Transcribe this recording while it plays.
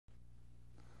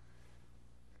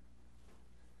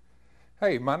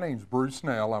Hey, my name's Bruce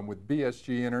Snell. I'm with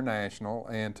BSG International,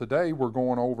 and today we're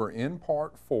going over in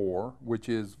part 4, which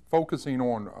is focusing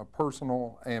on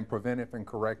personal and preventive and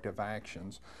corrective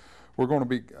actions. We're going to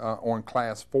be on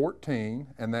class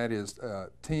 14, and that is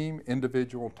team,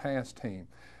 individual, task team.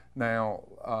 Now,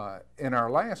 in our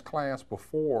last class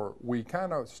before, we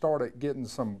kind of started getting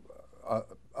some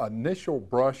initial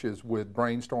brushes with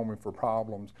brainstorming for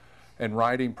problems and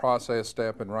writing process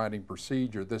step and writing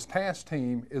procedure. This task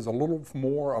team is a little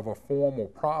more of a formal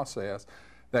process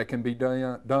that can be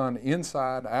done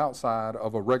inside, outside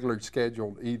of a regularly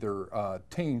scheduled either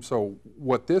team. So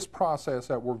what this process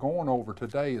that we're going over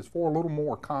today is for a little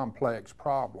more complex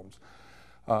problems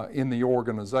in the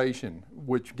organization,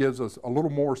 which gives us a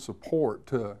little more support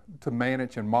to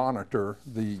manage and monitor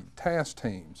the task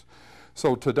teams.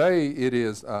 So today it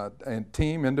is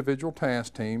team, individual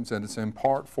task teams, and it's in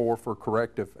part 4 for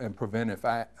corrective and preventive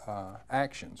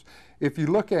actions. If you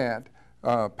look at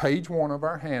page 1 of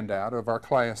our handout of our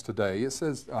class today, it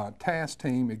says task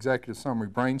team, executive summary,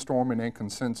 brainstorming, and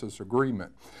consensus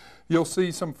agreement. You'll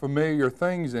see some familiar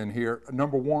things in here.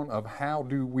 Number 1 of how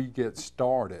do we get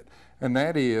started, and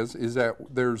that is that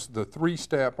there's the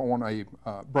 3-step on a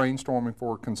brainstorming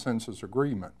for a consensus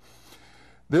agreement.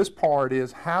 This part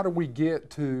is how do we get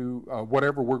to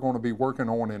whatever we're going to be working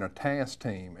on in a task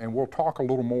team, and we'll talk a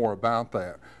little more about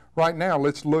that. Right now,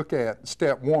 let's look at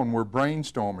step 1. We're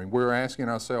brainstorming. We're asking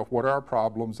ourselves what are our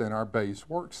problems in our base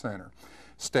work center.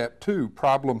 Step 2,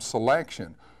 problem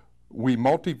selection. We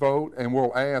multi-vote and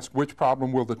we'll ask which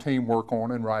problem will the team work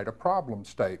on and write a problem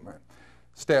statement.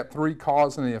 Step 3,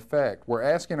 cause and the effect. We're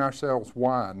asking ourselves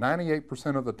why.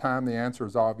 98% of the time the answer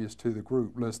is obvious to the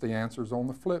group. List the answers on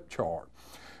the flip chart.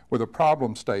 With a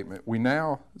problem statement, we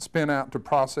now spin out to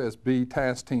process B,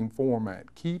 task team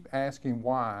format. Keep asking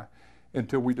why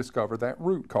until we discover that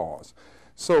root cause.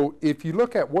 So if you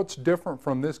look at what's different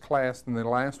from this class than the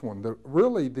last one,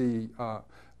 really the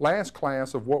last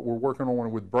class of what we're working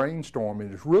on with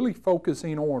brainstorming is really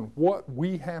focusing on what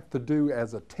we have to do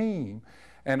as a team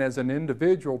and as an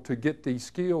individual to get these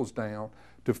skills down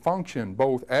to function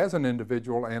both as an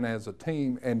individual and as a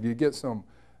team, and you get some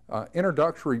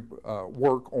introductory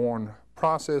work on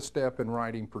process step and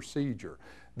writing procedure.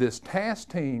 This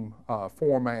task team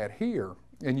format here,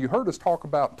 and you heard us talk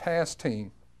about task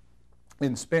team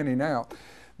in spinning out,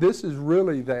 this is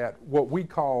really that what we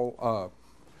call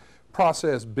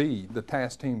process B, the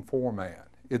task team format.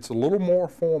 It's a little more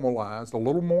formalized, a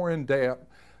little more in depth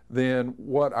than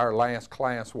what our last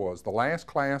class was. The last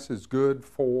class is good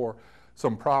for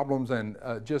some problems and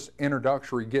just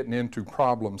introductory getting into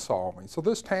problem solving. So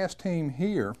this task team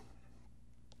here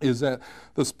is that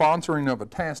the sponsoring of a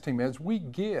task team. As we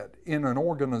get in an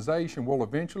organization, we'll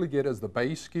eventually get, as the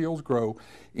base skills grow,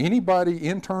 anybody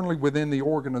internally within the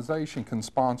organization can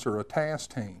sponsor a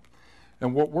task team.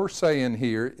 And what we're saying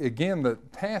here, again, the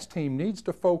task team needs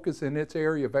to focus in its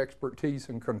area of expertise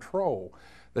and control.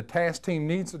 The task team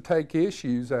needs to take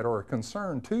issues that are a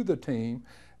concern to the team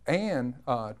and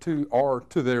to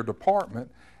their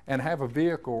department and have a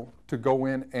vehicle to go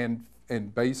in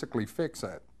and basically fix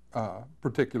that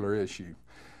particular issue.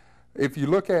 If you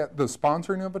look at the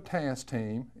sponsoring of a task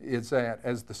team, is that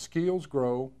as the skills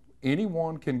grow,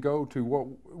 anyone can go to what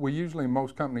we usually in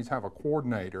most companies have a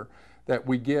coordinator, that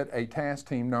we get a task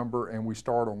team number and we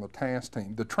start on the task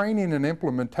team. The training and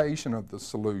implementation of the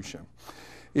solution.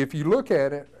 If you look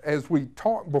at it, as we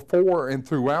talked before and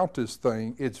throughout this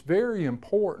thing, it's very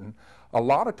important. A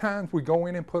lot of times we go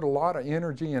in and put a lot of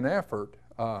energy and effort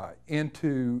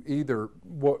into either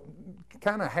what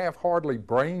kind of half-heartedly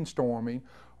brainstorming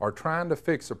or trying to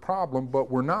fix a problem, but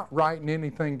we're not writing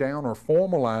anything down or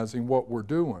formalizing what we're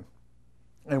doing.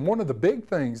 And one of the big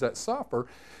things that suffer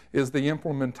is the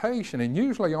implementation, and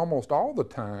usually almost all the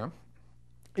time,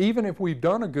 even if we've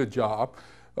done a good job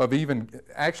of even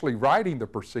actually writing the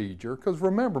procedure, because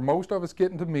remember, most of us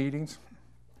get into meetings,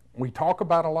 we talk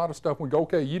about a lot of stuff, we go,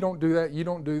 okay, you don't do that, you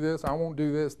don't do this, I won't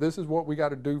do this, this is what we got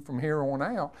to do from here on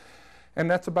out. And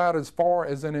that's about as far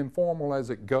as an informal as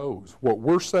it goes. What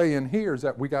we're saying here is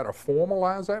that we got to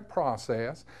formalize that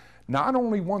process, not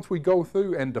only once we go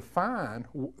through and define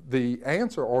the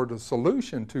answer or the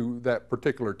solution to that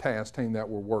particular task team that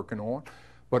we're working on,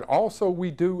 but also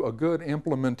we do a good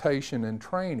implementation and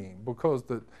training, because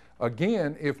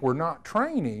again, if we're not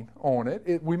training on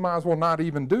it, we might as well not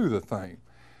even do the thing.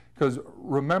 Because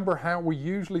remember how we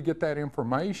usually get that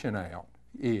information out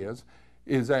is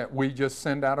that we just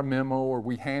send out a memo or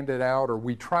we hand it out, or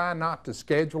we try not to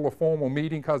schedule a formal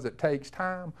meeting because it takes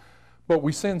time, but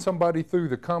we send somebody through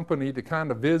the company to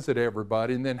kind of visit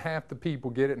everybody, and then half the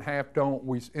people get it and half don't.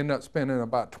 We end up spending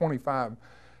about 25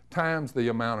 times the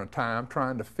amount of time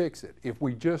trying to fix it if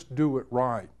we just do it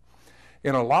right.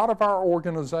 In a lot of our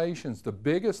organizations, the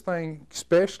biggest thing,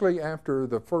 especially after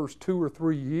the first 2 or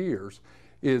 3 years,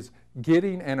 is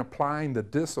getting and applying the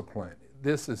discipline.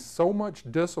 This is so much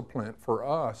discipline for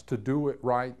us to do it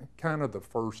right kind of the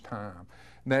first time.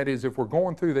 And that is, if we're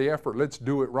going through the effort, let's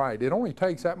do it right. It only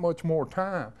takes that much more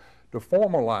time to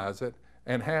formalize it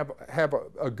and have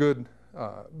a good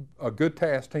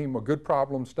task team, a good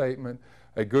problem statement,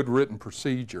 a good written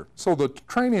procedure. So the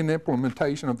training and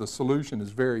implementation of the solution is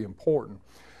very important.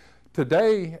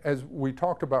 Today, as we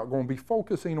talked about, going to be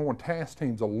focusing on task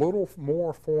teams, a little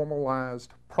more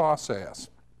formalized process.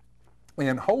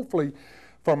 And hopefully,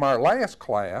 from our last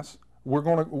class,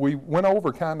 we went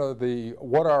over kind of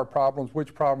what are our problems,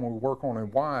 which problem we work on,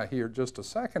 and why here just a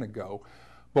second ago.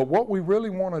 But what we really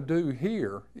want to do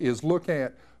here is look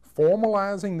at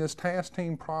formalizing this task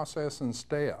team process and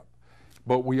step.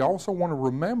 But we also want to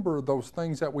remember those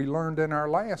things that we learned in our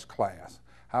last class: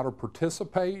 how to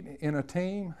participate in a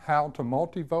team, how to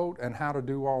multi-vote, and how to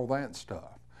do all that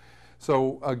stuff.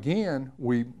 So again,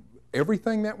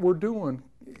 everything that we're doing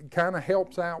kind of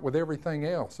helps out with everything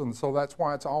else, and so that's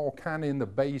why it's all kind of in the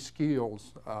base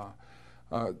skills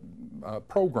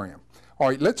program. All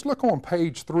right, let's look on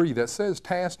page 3 that says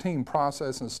task team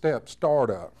process and step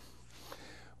startup.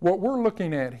 What we're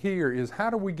looking at here is how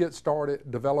do we get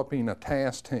started developing a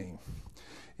task team.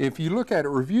 If you look at it,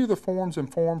 review the forms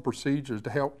and form procedures to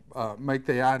help make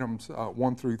the items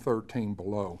 1 through 13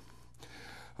 below.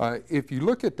 If you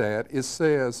look at that, it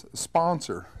says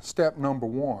sponsor, step number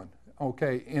 1.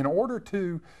 Okay, in order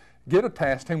to get a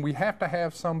task team, we have to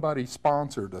have somebody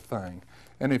sponsor the thing.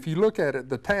 And if you look at it,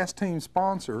 the task team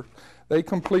sponsor, they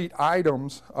complete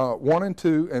items 1 and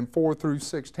 2 and 4 through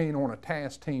 16 on a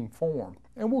task team form.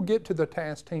 And we'll get to the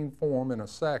task team form in a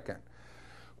second.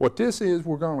 What this is,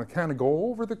 we're going to kind of go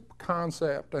over the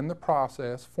concept and the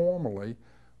process formally.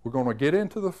 We're going to get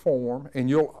into the form, and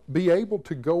you'll be able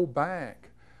to go back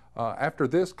after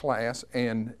this class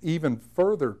and even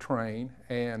further train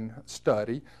and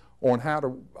study on how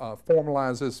to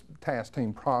formalize this task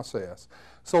team process.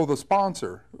 So the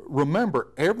sponsor,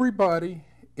 remember, everybody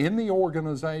in the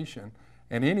organization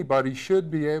and anybody should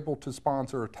be able to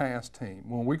sponsor a task team.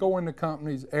 When we go into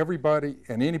companies, everybody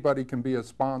and anybody can be a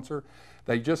sponsor.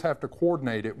 They just have to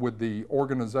coordinate it with the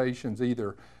organization's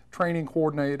either training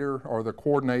coordinator or the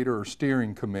coordinator or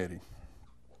steering committee.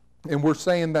 And we're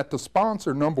saying that the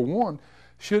sponsor, number 1,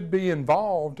 should be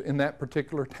involved in that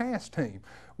particular task team.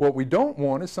 What we don't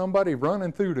want is somebody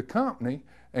running through the company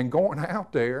and going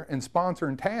out there and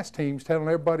sponsoring task teams, telling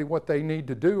everybody what they need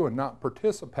to do and not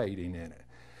participating in it.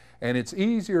 And it's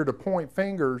easier to point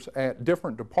fingers at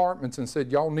different departments and say,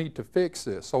 y'all need to fix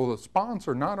this. So the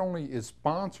sponsor not only is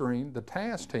sponsoring the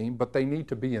task team, but they need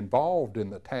to be involved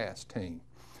in the task team.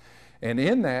 And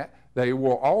in that, they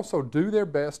will also do their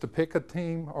best to pick a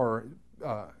team or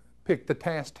pick the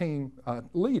task team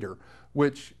leader,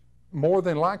 which more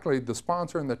than likely the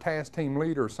sponsor and the task team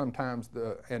leader are sometimes,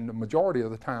 and the majority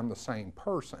of the time, the same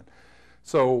person.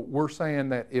 So we're saying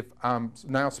that if I'm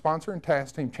now sponsoring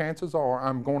task team, chances are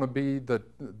I'm going to be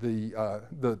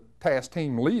the task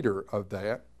team leader of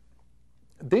that.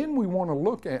 Then we want to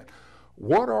look at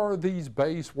what are these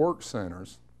base work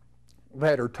centers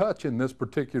that are touching this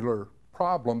particular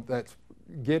problem that's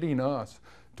getting us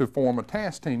to form a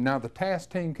task team. Now the task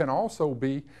team can also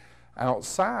be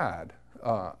outside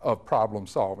of problem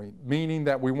solving, meaning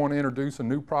that we want to introduce a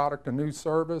new product, a new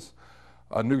service,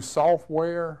 a new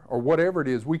software, or whatever it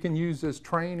is. We can use this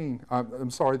training,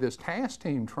 this task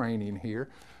team training here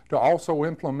to also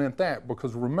implement that,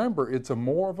 because remember, it's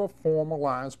more of a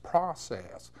formalized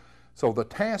process. So the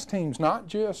task team's not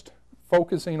just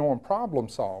focusing on problem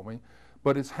solving,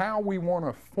 but it's how we want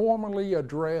to formally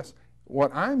address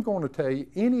what I'm going to tell you,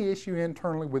 any issue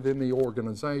internally within the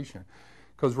organization.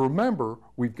 Because remember,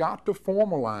 we've got to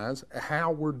formalize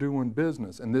how we're doing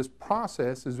business. And this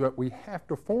process is that we have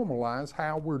to formalize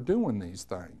how we're doing these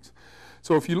things.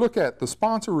 So if you look at the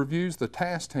sponsor reviews the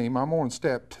task team, I'm on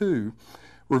step 2,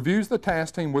 reviews the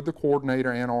task team with the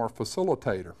coordinator and our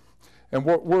facilitator. And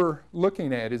what we're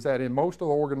looking at is that in most of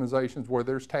the organizations where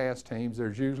there's task teams,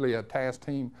 there's usually a task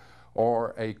team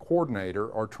or a coordinator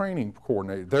or training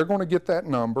coordinator. They're going to get that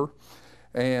number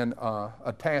and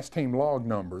a task team log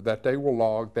number that they will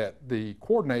log, that the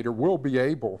coordinator will be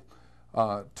able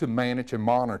to manage and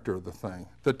monitor the thing.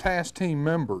 The task team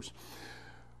members,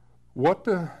 what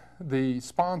the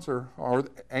sponsor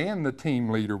and the team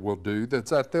leader will do,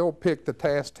 that's that they'll pick the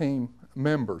task team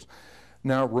members.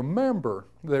 Now remember,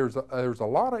 there's a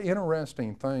lot of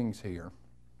interesting things here.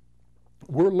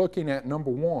 We're looking at,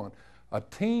 number 1, A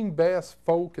team best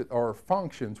focus or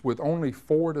functions with only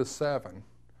 4 to 7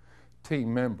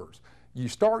 team members. You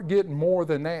start getting more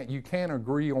than that, you can't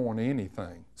agree on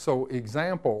anything. So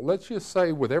example, let's just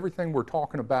say with everything we're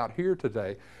talking about here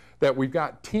today, that we've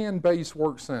got 10 base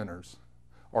work centers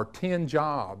or 10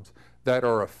 jobs that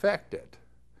are affected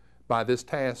by this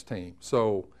task team.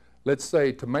 So let's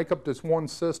say to make up this one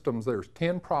system, there's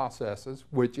 10 processes,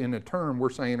 which in a turn we're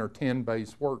saying are 10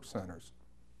 base work centers.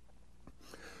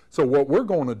 So what we're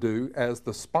going to do as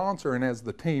the sponsor and as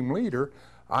the team leader,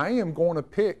 I am going to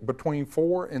pick between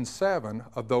 4 and 7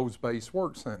 of those base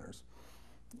work centers.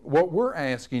 What we're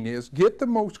asking is get the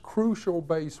most crucial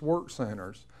base work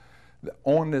centers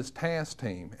on this task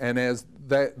team, and as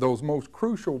those most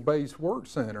crucial base work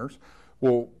centers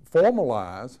will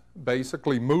formalize,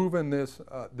 basically moving this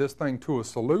thing to a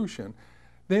solution,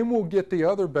 then we'll get the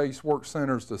other base work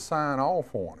centers to sign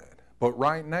off on it. But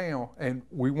right now, and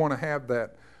we want to have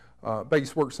that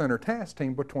base work center task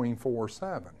team between 4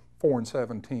 and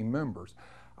 7 team members.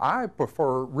 I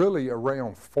prefer really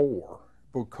around 4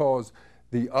 because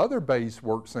the other base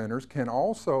work centers can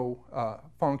also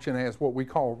function as what we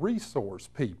call resource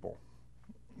people,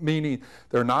 meaning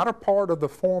they're not a part of the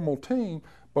formal team,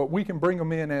 but we can bring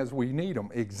them in as we need them.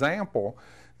 Example,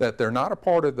 that they're not a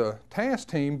part of the task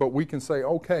team, but we can say,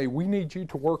 okay, we need you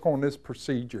to work on this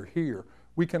procedure here.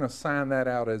 We can assign that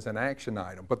out as an action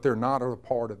item, but they're not a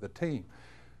part of the team.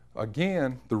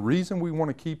 Again, the reason we want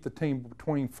to keep the team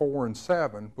between 4 and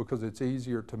 7 because it's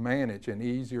easier to manage and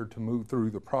easier to move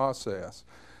through the process.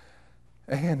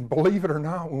 And believe it or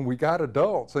not, when we got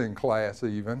adults in class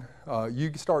even,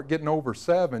 you start getting over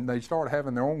 7, they start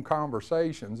having their own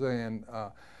conversations, and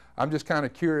I'm just kind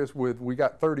of curious we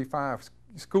got 35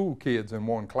 school kids in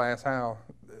one class, how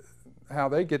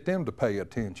they get them to pay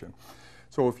attention.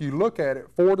 So if you look at it,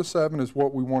 4 to 7 is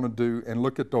what we want to do and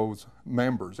look at those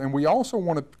members. And we also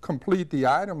want to complete the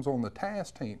items on the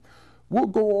task team. We'll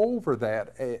go over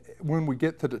that when we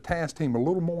get to the task team a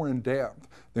little more in depth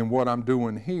than what I'm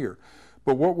doing here.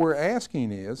 But what we're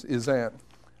asking is that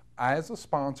as a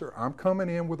sponsor, I'm coming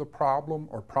in with a problem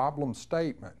or problem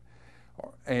statement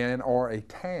or a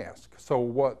task. So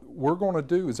what we're going to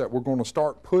do is that we're going to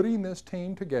start putting this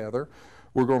team together.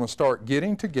 We're going to start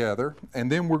getting together,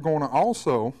 and then we're going to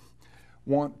also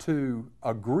want to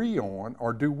agree on,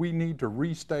 or do we need to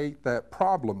restate that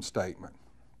problem statement?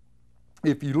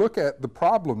 If you look at the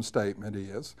problem statement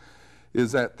is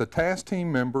that the task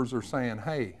team members are saying,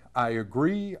 hey, I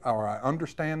agree or I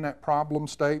understand that problem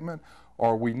statement,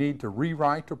 or we need to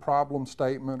rewrite the problem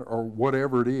statement or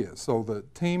whatever it is. So the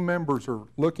team members are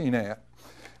looking at,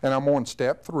 and I'm on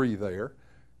step 3 there.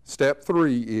 Step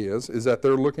 3 is that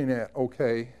they're looking at,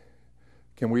 okay,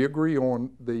 can we agree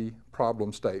on the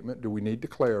problem statement? Do we need to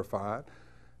clarify it?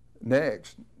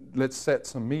 Next, let's set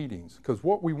some meetings, because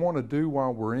what we want to do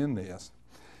while we're in this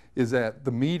is that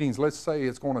the meetings, let's say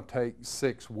it's going to take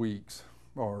 6 weeks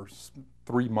or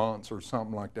 3 months or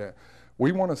something like that.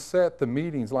 We want to set the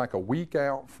meetings like a week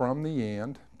out from the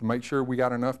end to make sure we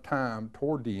got enough time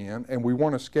toward the end, and we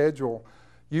want to schedule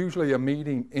usually a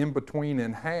meeting in between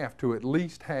and half to at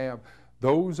least have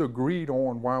those agreed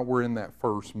on while we're in that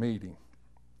first meeting.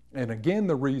 And again,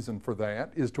 the reason for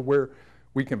that is to where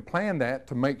we can plan that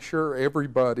to make sure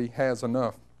everybody has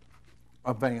enough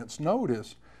advance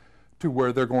notice to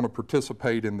where they're going to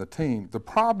participate in the team. The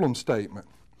problem statement.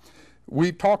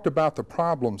 We talked about the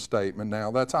problem statement now.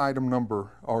 That's item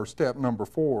number, or step number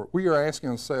 4. We are asking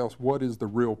ourselves, what is the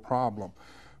real problem?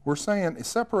 We're saying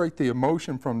separate the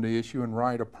emotion from the issue and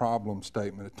write a problem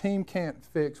statement. A team can't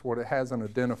fix what it hasn't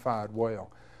identified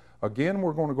well. Again,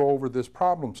 we're going to go over this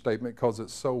problem statement because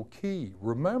it's so key.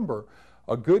 Remember,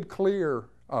 a good, clear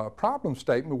problem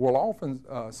statement will often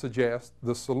suggest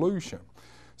the solution.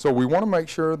 So we want to make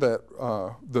sure that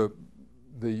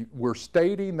we're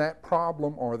stating that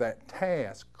problem or that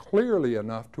task clearly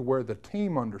enough to where the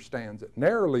team understands it,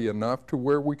 narrowly enough to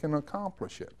where we can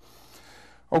accomplish it.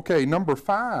 Okay, number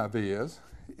 5 is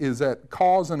that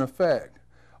cause and effect.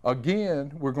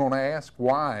 Again, we're going to ask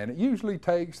why, and it usually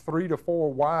takes 3 to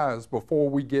 4 whys before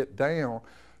we get down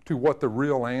to what the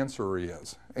real answer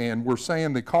is. And we're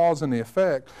saying the cause and the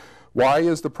effect. Why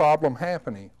is the problem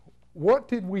happening? What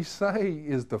did we say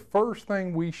is the first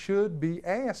thing we should be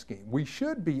asking? We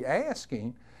should be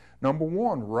asking, number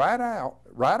 1, right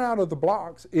out of the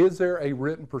blocks, is there a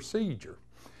written procedure?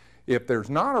 If there's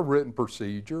not a written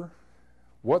procedure,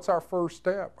 what's our first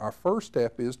step? Our first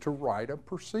step is to write a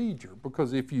procedure,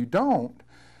 because if you don't,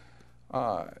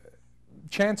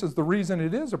 chances the reason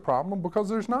it is a problem because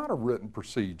there's not a written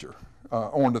procedure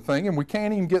on the thing, and we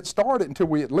can't even get started until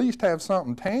we at least have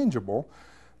something tangible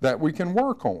that we can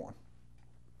work on.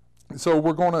 So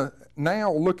we're going to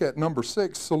now look at number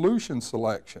 6, solution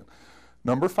selection.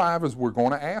 Number 5 is we're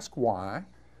going to ask why.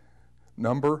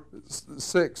 Number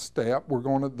 6 step, we're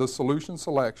going to the solution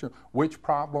selection. Which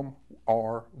problem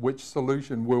or which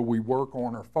solution will we work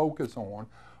on or focus on,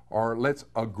 or let's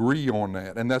agree on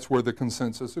that. And that's where the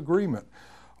consensus agreement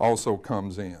also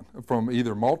comes in, from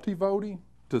either multi-voting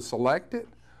to select it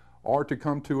or to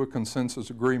come to a consensus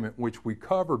agreement, which we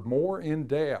covered more in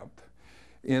depth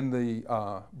in the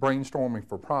brainstorming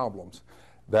for problems.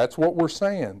 That's what we're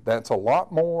saying. That's a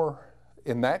lot more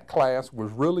in that class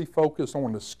was really focused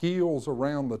on the skills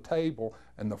around the table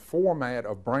and the format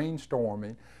of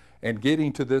brainstorming and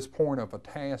getting to this point of a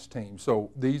task team.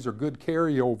 So these are good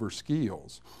carryover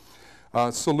skills.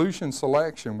 Solution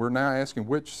selection, we're now asking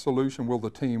which solution will the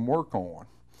team work on?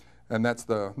 And that's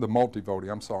the multi-voting,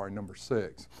 I'm sorry, number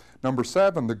 6. Number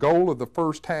 7, the goal of the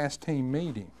first task team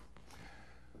meeting.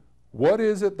 What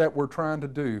is it that we're trying to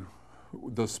do?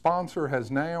 The sponsor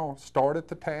has now started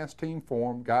the task team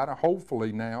form, got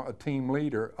hopefully now a team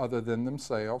leader other than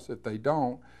themselves. If they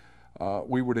don't,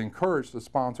 we would encourage the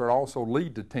sponsor to also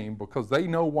lead the team because they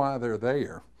know why they're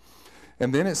there.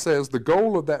 And then it says the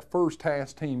goal of that first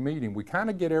task team meeting. We kind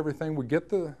of get everything. We get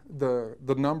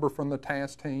the number from the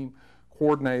task team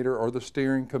coordinator or the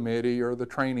steering committee or the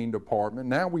training department.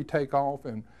 Now we take off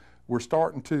and we're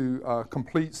starting to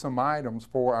complete some items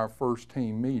for our first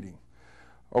team meeting.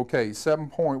 Okay,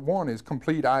 7.1 is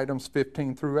complete items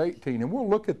 15 through 18, and we'll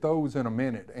look at those in a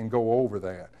minute and go over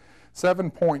that.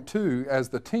 7.2, as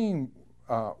the team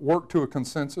work to a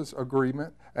consensus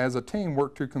agreement, on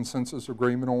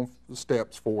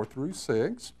steps 4 through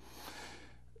 6.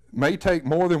 May take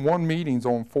more than one meetings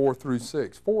on 4 through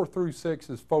 6. 4 through 6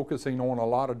 is focusing on a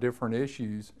lot of different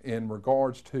issues in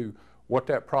regards to what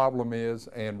that problem is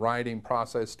and writing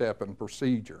process, step, and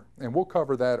procedure. And we'll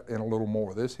cover that in a little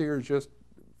more. This here is just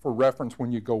for reference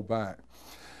when you go back.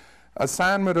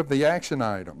 Assignment of the action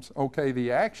items. Okay,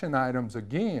 the action items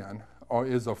again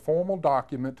is a formal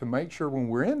document to make sure when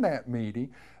we're in that meeting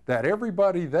that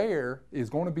everybody there is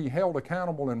going to be held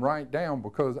accountable and write down,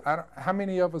 because how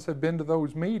many of us have been to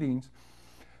those meetings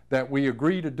that we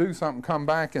agree to do something, come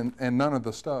back and none of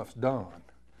the stuff's done?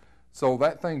 So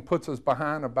that thing puts us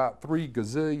behind about 3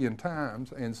 gazillion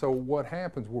times, and so what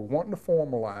happens, we're wanting to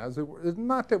formalize. It's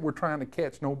not that we're trying to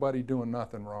catch nobody doing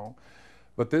nothing wrong,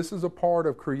 but this is a part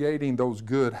of creating those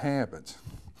good habits.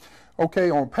 Okay,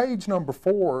 on page number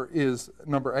 4 is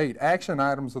number 8, action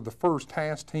items of the first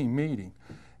task team meeting.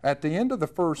 At the end of the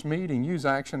first meeting, use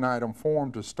action item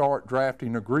form to start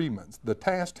drafting agreements. The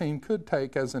task team could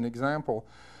take as an example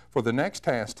for the next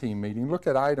task team meeting, look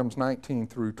at items 19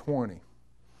 through 20.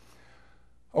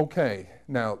 Okay,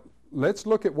 now let's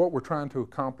look at what we're trying to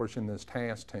accomplish in this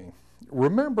task team.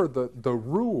 Remember the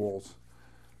rules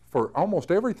for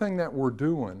almost everything that we're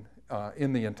doing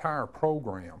in the entire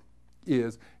program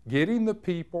is getting the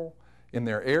people in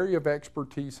their area of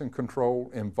expertise and control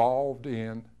involved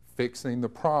in fixing the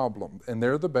problem, and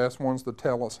they're the best ones to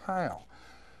tell us how.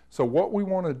 So what we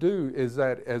want to do is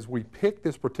that as we pick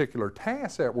this particular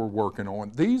task that we're working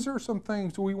on, these are some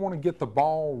things we want to get the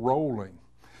ball rolling.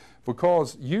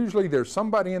 Because usually there's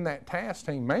somebody in that task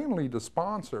team, mainly the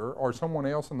sponsor or someone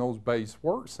else in those base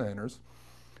work centers,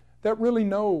 that really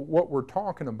know what we're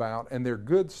talking about, and they're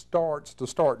good starts to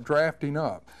start drafting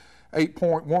up.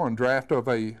 8.1, draft of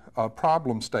a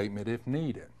problem statement if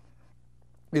needed.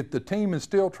 If the team is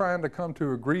still trying to come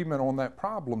to agreement on that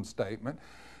problem statement,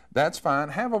 that's fine.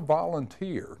 Have a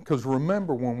volunteer, because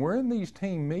remember, when we're in these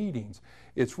team meetings,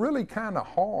 it's really kind of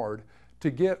hard to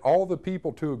get all the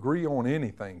people to agree on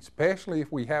anything, especially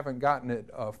if we haven't gotten it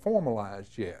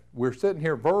formalized yet. We're sitting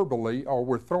here verbally, or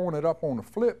we're throwing it up on a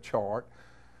flip chart.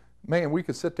 Man, we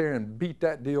could sit there and beat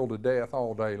that deal to death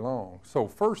all day long. So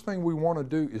first thing we want to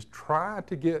do is try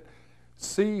to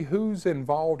see who's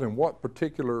involved in what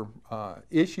particular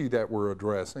issue that we're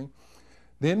addressing.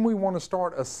 Then we want to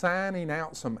start assigning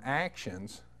out some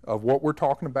actions of what we're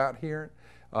talking about here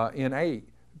in 8.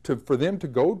 For them to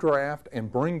go draft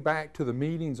and bring back to the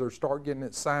meetings or start getting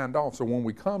it signed off. So when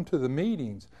we come to the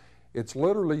meetings, it's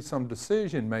literally some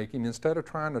decision making instead of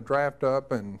trying to draft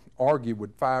up and argue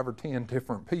with 5 or 10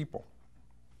 different people.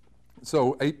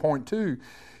 So 8.2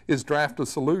 is draft a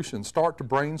solution. Start to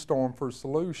brainstorm for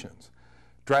solutions.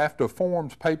 Draft of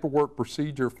forms, paperwork,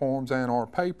 procedure forms, and our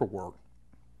paperwork.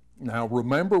 Now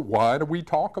remember, why do we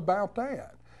talk about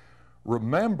that?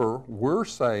 Remember, we're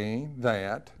saying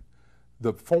that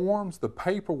the forms, the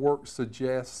paperwork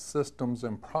suggests systems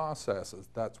and processes.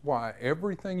 That's why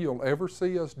everything you'll ever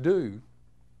see us do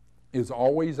is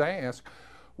always ask,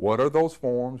 what are those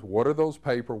forms? What are those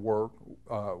paperwork?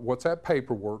 What's that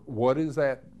paperwork? What is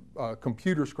that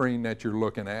computer screen that you're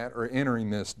looking at or entering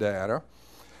this data.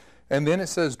 And then it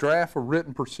says draft a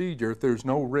written procedure if there's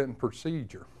no written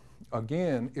procedure.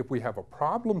 Again, if we have a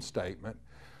problem statement,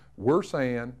 we're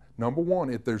saying, number one,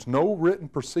 if there's no written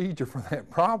procedure for that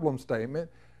problem statement,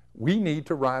 we need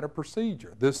to write a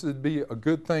procedure. This would be a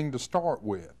good thing to start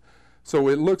with. So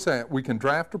it looks at, we can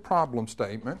draft a problem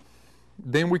statement,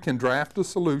 then we can draft the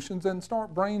solutions and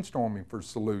start brainstorming for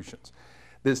solutions.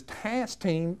 This task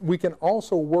team, we can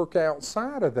also work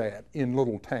outside of that in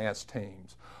little task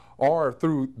teams or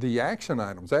through the action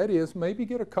items. That is, maybe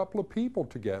get a couple of people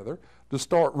together to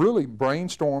start really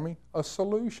brainstorming a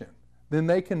solution. Then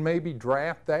they can maybe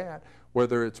draft that,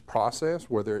 whether it's process,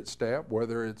 whether it's step,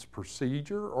 whether it's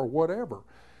procedure or whatever.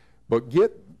 But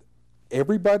get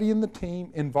everybody in the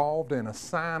team involved and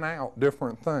assign out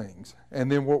different things. And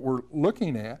then what we're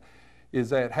looking at is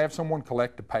that have someone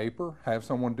collect the paper, have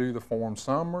someone do the form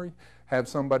summary, have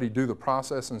somebody do the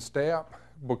process and step,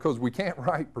 because we can't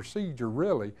write procedure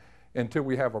really until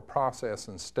we have a process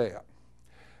and step.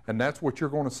 And that's what you're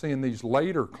going to see in these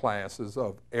later classes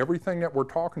of everything that we're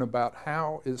talking about,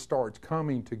 how it starts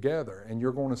coming together. And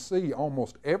you're going to see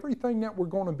almost everything that we're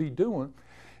going to be doing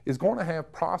is going to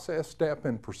have process, step,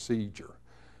 and procedure.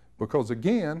 Because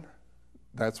again,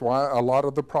 that's why a lot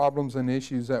of the problems and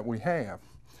issues that we have.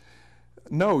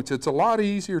 Notes, it's a lot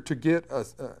easier to get,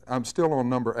 I'm still on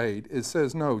number 8, it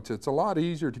says notes, it's a lot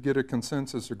easier to get a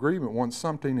consensus agreement once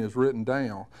something is written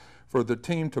down for the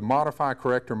team to modify,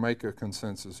 correct, or make a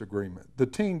consensus agreement. The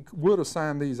team would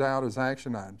assign these out as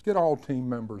action items. Get all team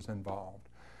members involved.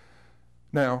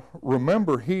 Now,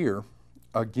 remember here,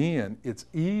 again, it's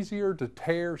easier to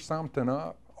tear something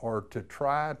up or to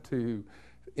try to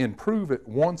improve it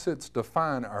once it's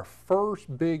defined. Our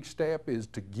first big step is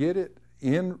to get it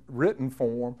in written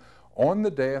form on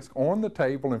the desk, on the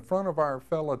table, in front of our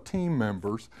fellow team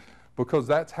members, because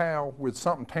that's how, with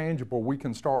something tangible, we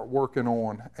can start working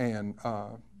on and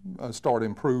start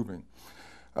improving.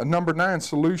 Number 9,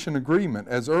 solution agreement.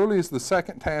 As early as the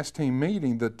second task team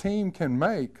meeting, the team can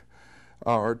make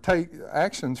or take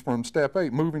actions from step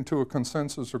 8, moving to a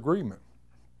consensus agreement.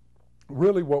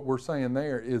 Really what we're saying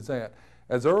there is that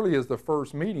as early as the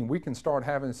first meeting, we can start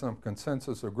having some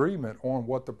consensus agreement on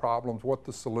what the problems, what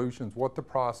the solutions, what the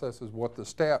processes, what the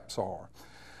steps are.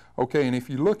 Okay, and if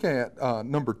you look at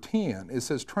number 10, it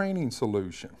says training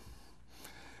solution.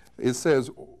 It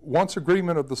says, once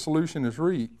agreement of the solution is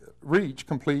reached,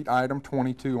 complete item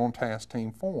 22 on task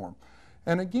team form.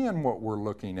 And again, what we're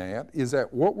looking at is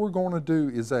that what we're going to do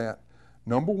is that,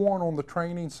 number 1 on the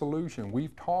training solution,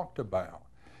 we've talked about.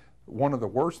 One of the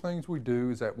worst things we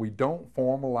do is that we don't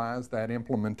formalize that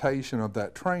implementation of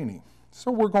that training.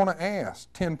 So we're going to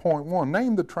ask, 10.1,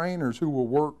 name the trainers who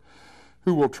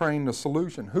will train the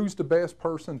solution. Who's the best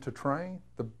person to train?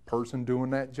 The person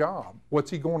doing that job. What's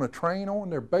he going to train on?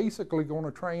 They're basically going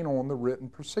to train on the written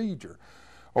procedure.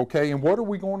 Okay, and what are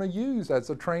we going to use as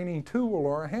a training tool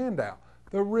or a handout?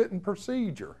 The written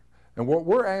procedure. And what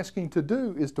we're asking to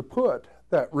do is to put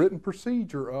that written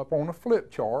procedure up on a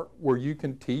flip chart where you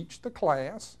can teach the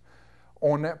class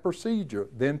on that procedure,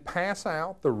 then pass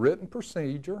out the written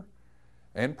procedure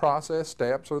and process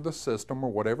steps or the system or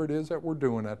whatever it is that we're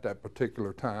doing at that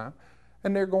particular time,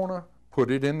 and they're going to put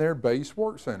it in their base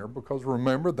work center, because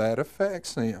remember, that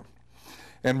affects them.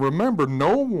 And remember,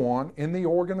 no one in the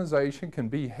organization can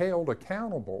be held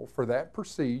accountable for that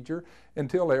procedure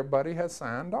until everybody has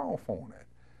signed off on it.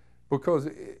 Because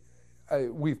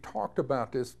we've talked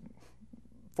about this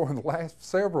for the last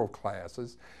several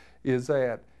classes, is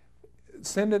that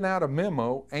sending out a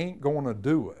memo ain't going to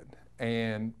do it.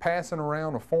 And passing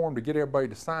around a form to get everybody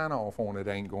to sign off on it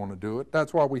ain't going to do it.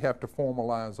 That's why we have to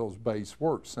formalize those base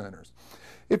work centers.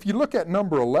 If you look at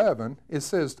number 11, it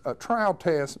says trial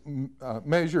test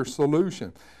measure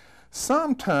solution.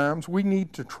 Sometimes we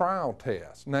need to trial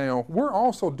test. Now, we're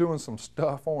also doing some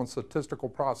stuff on statistical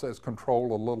process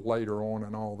control a little later on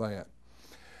and all that.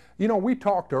 You know, we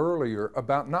talked earlier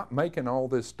about not making all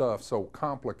this stuff so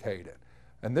complicated.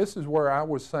 And this is where I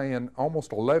was saying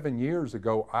almost 11 years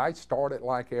ago, I started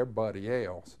like everybody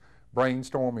else,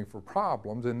 brainstorming for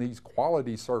problems in these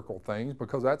quality circle things,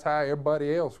 because that's how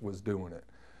everybody else was doing it.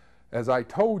 As I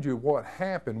told you what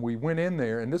happened, we went in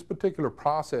there, and this particular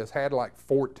process had like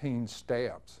 14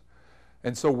 steps.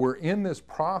 And so we're in this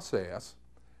process,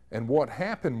 and what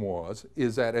happened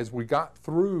is that as we got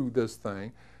through this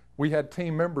thing, we had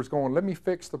team members going, let me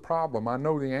fix the problem. I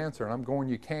know the answer. And I'm going,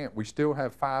 you can't. We still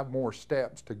have 5 more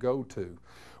steps to go to.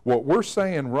 What we're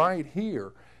saying right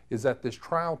here is that this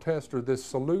trial test or this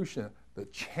solution, the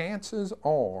chances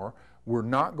are we're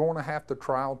not going to have to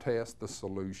trial test the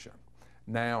solution.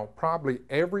 Now, probably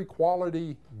every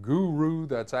quality guru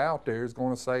that's out there is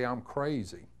going to say I'm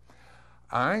crazy.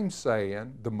 I'm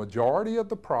saying the majority of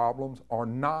the problems are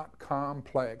not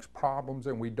complex problems,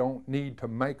 and we don't need to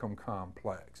make them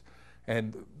complex.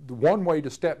 And the one way to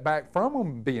step back from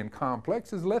them being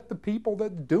complex is let the people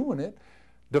that's doing it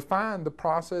define the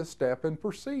process, step, and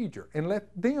procedure, and let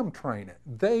them train it.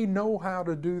 They know how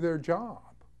to do their job.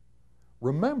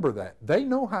 Remember that. They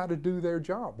know how to do their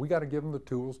job. We got to give them the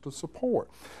tools to support.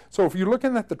 So if you're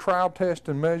looking at the trial, test,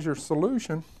 and measure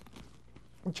solution,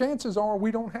 chances are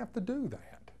we don't have to do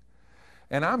that.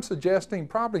 And I'm suggesting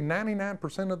probably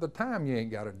 99% of the time you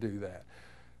ain't got to do that.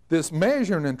 This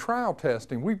measuring and trial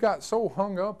testing, we've got so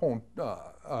hung up on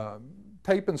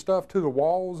taping stuff to the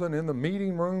walls and in the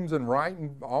meeting rooms and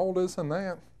writing all this and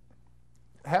that.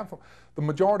 The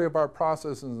majority of our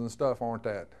processes and stuff aren't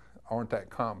that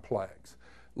complex.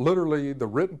 Literally, the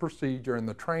written procedure and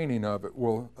the training of it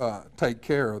will take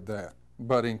care of that.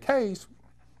 But in case,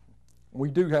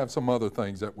 we do have some other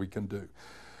things that we can do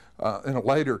in a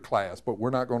later class, but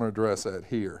we're not going to address that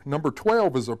here. Number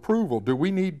 12 is approval. Do we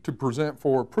need to present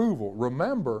for approval?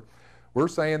 Remember, we're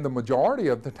saying the majority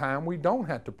of the time we don't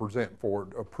have to present for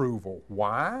approval.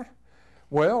 Why?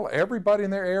 Well, everybody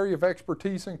in their area of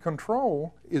expertise and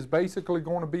control is basically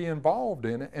going to be involved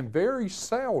in it, and very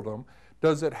seldom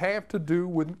does it have to do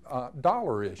with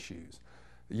dollar issues.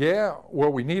 Yeah,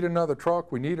 well, we need another truck,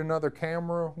 we need another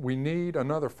camera, we need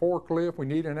another forklift, we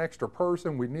need an extra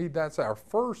person, that's our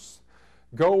first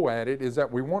go at it, is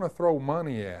that we want to throw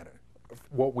money at it.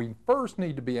 What we first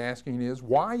need to be asking is,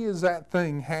 why is that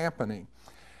thing happening?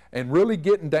 And really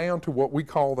getting down to what we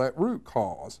call that root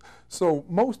cause. So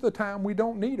most of the time we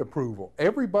don't need approval.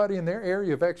 Everybody in their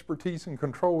area of expertise and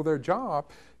control of their job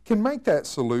can make that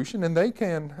solution, and they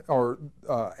can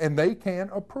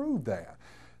approve that.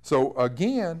 So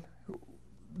again,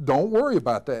 don't worry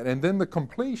about that. And then the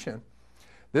completion.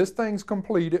 This thing's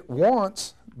completed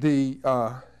once the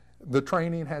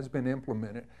training has been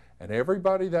implemented, and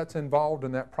everybody that's involved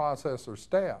in that process or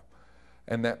step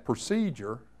and that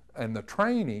procedure and the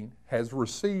training has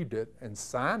received it and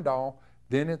signed off,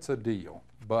 then it's a deal.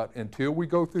 But until we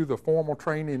go through the formal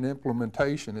training and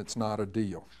implementation, it's not a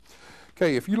deal.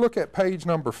 Okay, if you look at page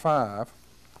number 5,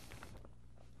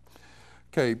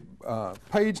 page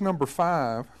number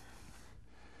 5,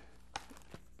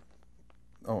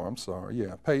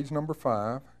 page number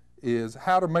 5 is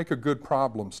how to make a good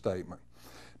problem statement.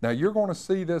 Now you're going to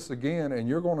see this again, and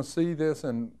you're going to see this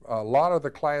in a lot of the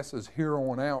classes here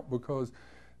on out, because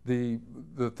the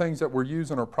things that we're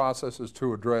using are processes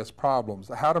to address problems.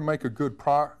 How to make a good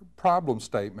problem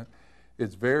statement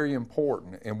is very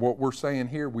important. And what we're saying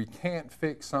here, we can't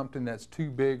fix something that's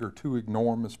too big or too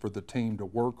enormous for the team to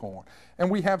work on. And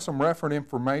we have some reference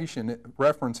information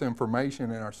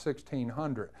in our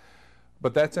 1600.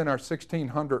 But that's in our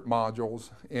 1600 modules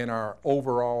in our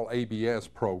overall ABS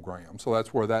program. So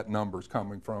that's where that number's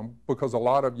coming from, because a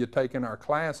lot of you taking our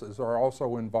classes are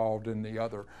also involved in the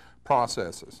other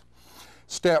processes.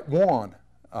 Step 1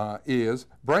 is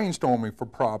brainstorming for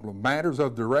problem. Matters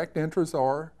of direct interest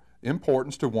or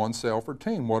importance to oneself or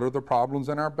team. What are the problems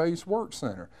in our base work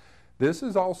center? This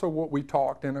is also what we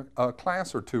talked in a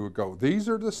class or two ago. These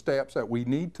are the steps that we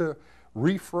need to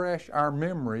refresh our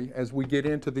memory as we get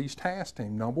into these task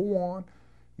teams. Number 1,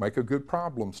 make a good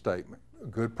problem statement. A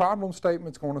good problem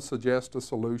statement is going to suggest a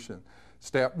solution.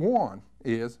 Step 1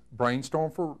 is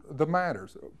brainstorm for the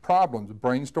matters, problems.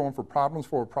 Brainstorm for problems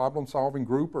for a problem-solving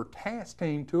group or task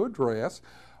team to address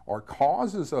are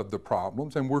causes of the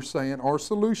problems, and we're saying are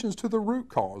solutions to the root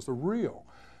cause, the real.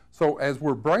 So as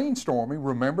we're brainstorming,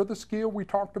 remember the skill we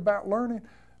talked about learning?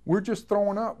 We're just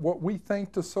throwing up what we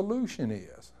think the solution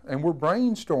is, and we're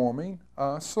brainstorming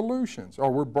solutions,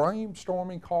 or we're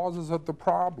brainstorming causes of the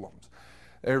problems.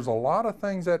 There's a lot of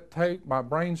things that take by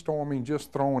brainstorming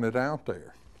just throwing it out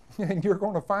there. And you're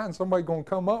going to find somebody going to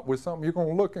come up with something you're going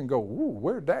to look and go, ooh,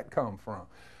 where'd that come from?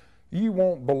 You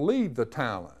won't believe the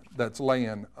talent that's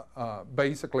laying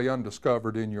basically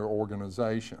undiscovered in your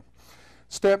organization.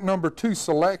 Step number 2,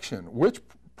 selection.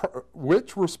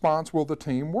 Which response will the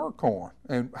team work on?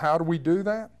 And how do we do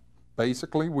that?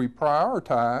 Basically, we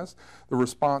prioritize the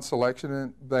response selection,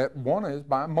 and that one is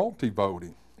by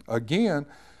multi-voting. Again,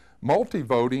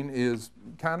 multi-voting is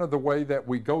kind of the way that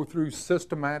we go through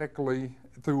systematically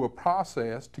through a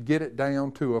process to get it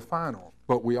down to a final.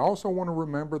 But we also want to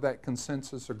remember that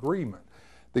consensus agreement.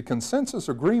 The consensus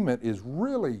agreement is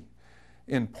really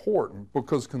important,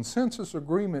 because consensus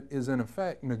agreement is in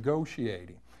effect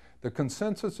negotiating. The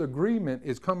consensus agreement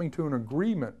is coming to an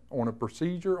agreement on a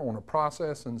procedure, on a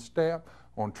process and step,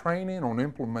 on training, on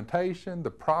implementation,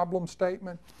 the problem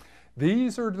statement.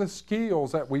 These are the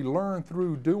skills that we learn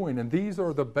through doing, and these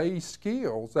are the base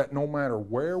skills that no matter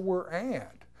where we're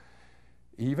at,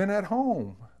 even at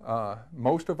home,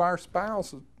 most of our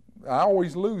spouses, I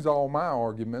always lose all my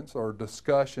arguments or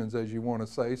discussions, as you want to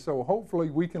say, so hopefully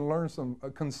we can learn some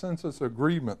consensus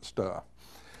agreement stuff.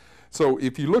 So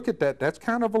if you look at that, that's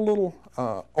kind of a little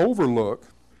overlook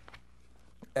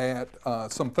at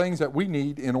some things that we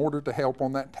need in order to help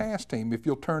on that task team. If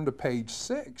you'll turn to page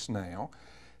 6 now,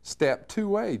 step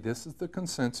 2A, this is the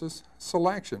consensus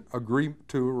selection, agree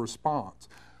to a response.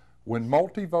 When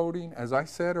multi-voting, as I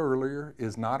said earlier,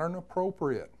 is not an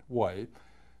appropriate way,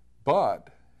 but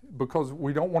because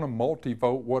we don't want to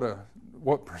multi-vote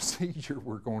what procedure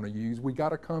we're going to use, we got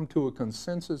to come to a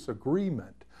consensus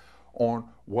agreement on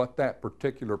what that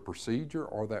particular procedure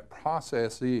or that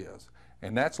process is.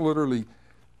 And that's literally,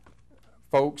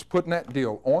 folks, putting that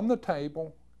deal on the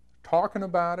table, talking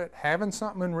about it, having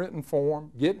something in written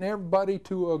form, getting everybody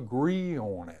to agree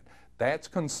on it. That's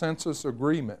consensus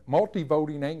agreement.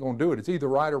 Multi-voting ain't going to do it. It's either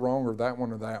right or wrong or that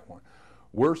one or that one.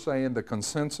 We're saying the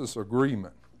consensus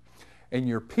agreement. And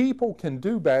your people can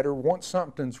do better once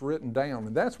something's written down.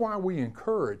 And that's why we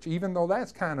encourage, even though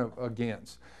that's kind of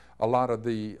against a lot of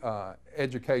the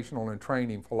educational and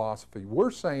training philosophy,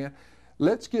 we're saying,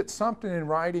 let's get something in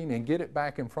writing and get it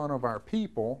back in front of our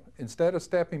people. Instead of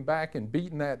stepping back and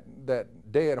beating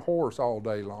that dead horse all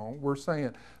day long, we're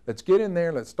saying, let's get in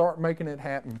there, let's start making it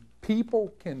happen.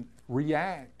 People can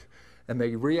react, and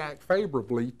they react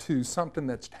favorably to something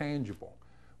that's tangible.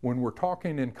 When we're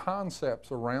talking in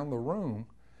concepts around the room,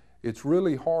 it's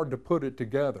really hard to put it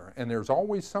together. And there's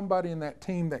always somebody in that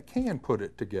team that can put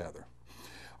it together.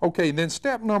 Okay, then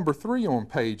step number 3 on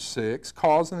page 6,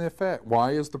 cause and effect.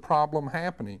 Why is the problem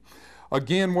happening?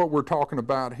 Again, what we're talking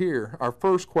about here, our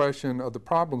first question of the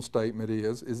problem statement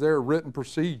is there a written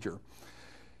procedure?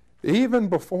 Even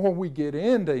before we get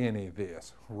into any of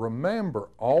this, remember,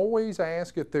 always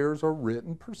ask if there's a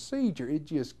written procedure. It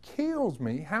just kills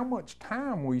me how much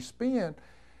time we spend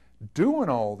doing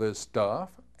all this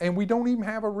stuff, and we don't even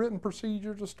have a written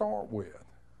procedure to start with.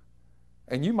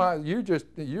 And you're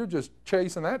just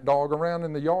chasing that dog around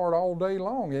in the yard all day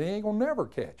long, and he ain't gonna never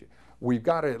catch it. We've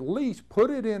got to at least put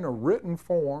it in a written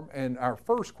form, and our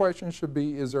first question should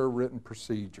be, is there a written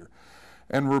procedure?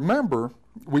 And remember,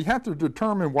 we have to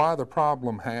determine why the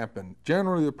problem happened.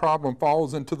 Generally, the problem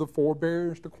falls into the 4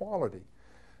 barriers to quality.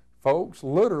 Folks,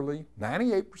 literally,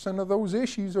 98% of those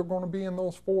issues are going to be in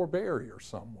those 4 barriers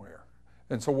somewhere.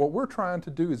 And so what we're trying to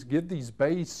do is give these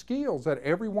base skills that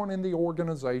everyone in the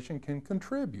organization can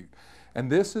contribute. And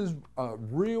this is a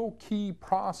real key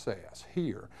process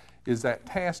here, is that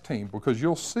task team, because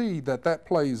you'll see that that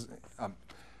plays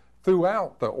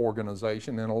throughout the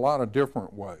organization in a lot of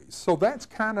different ways. So that's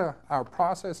kind of our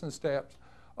process and steps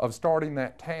of starting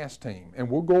that task team. And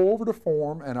we'll go over the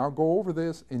form, and I'll go over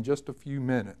this in just a few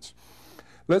minutes.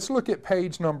 Let's look at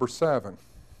page number 7.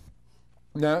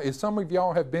 Now, if some of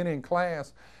y'all have been in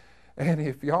class, and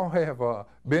if y'all have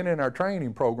been in our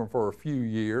training program for a few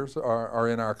years or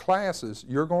in our classes,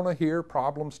 you're going to hear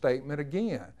problem statement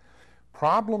again.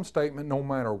 Problem statement, no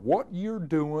matter what you're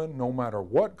doing, no matter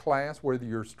what class, whether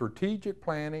you're strategic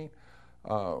planning,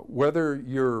 whether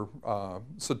you're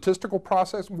statistical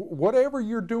process, whatever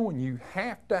you're doing, you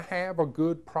have to have a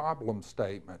good problem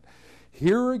statement.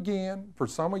 Here again, for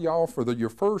some of y'all, for your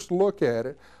first look at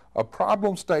it, a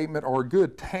problem statement or a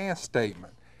good task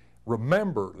statement.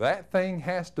 Remember, that thing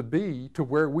has to be to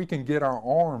where we can get our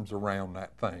arms around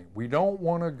that thing. We don't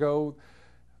want to go,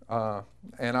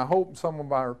 and I hope some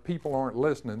of our people aren't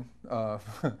listening,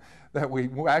 that we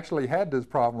actually had this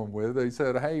problem with. They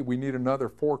said, hey, we need another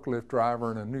forklift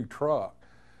driver and a new truck.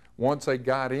 Once they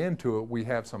got into it, we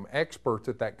have some experts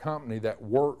at that company that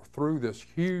worked through this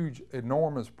huge,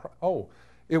 enormous,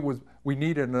 we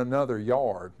needed another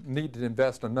yard, needed to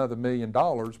invest another $1 million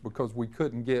because we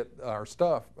couldn't get our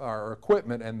stuff, our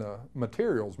equipment and the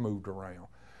materials moved around.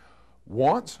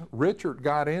 Once Richard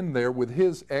got in there with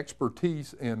his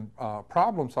expertise in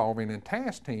problem solving and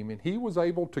task teaming, he was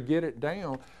able to get it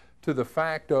down to the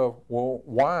fact of, well,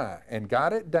 why? And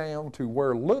got it down to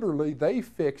where literally they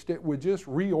fixed it with just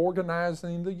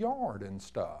reorganizing the yard and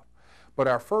stuff. But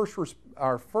our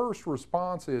first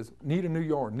response is, need a new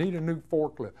yard, need a new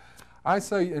forklift. I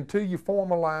say until you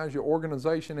formalize your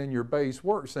organization and your base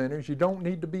work centers, you don't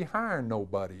need to be hiring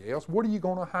nobody else. What are you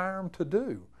going to hire them to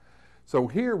do? So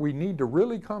here we need to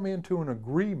really come into an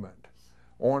agreement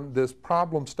on this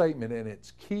problem statement, and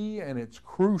it's key and it's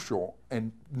crucial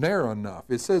and narrow enough.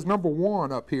 It says number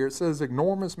 1 up here, it says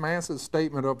enormous massive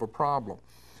statement of a problem.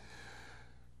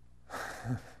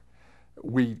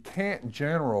 We can't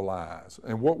generalize.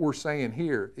 And what we're saying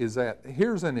here is that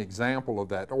here's an example of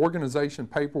that. The organization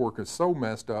paperwork is so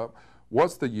messed up.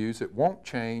 What's the use? It won't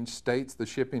change, states the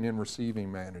shipping and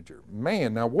receiving manager.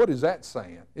 Man, now what is that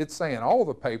saying? It's saying all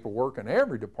the paperwork in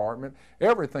every department,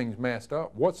 everything's messed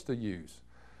up. What's the use?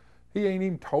 He ain't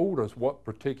even told us what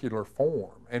particular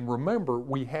form. And remember,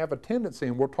 we have a tendency,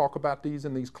 and we'll talk about these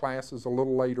in these classes a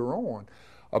little later on,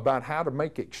 about how to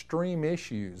make extreme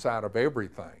issues out of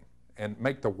everything and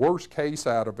make the worst case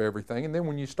out of everything. And then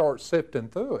when you start sifting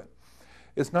through it,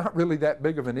 it's not really that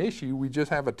big of an issue. We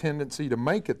just have a tendency to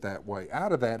make it that way,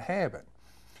 out of that habit.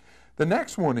 The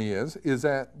next one is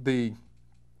that the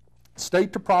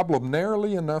state the problem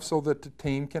narrowly enough so that the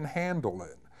team can handle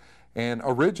it. And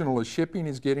originally, shipping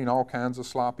is getting all kinds of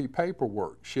sloppy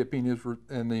paperwork. Shipping is,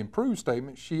 in the improved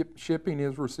statement, shipping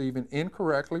is receiving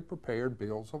incorrectly prepared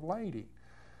bills of lading.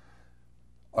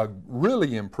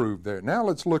 Really improved there. Now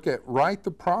let's look at write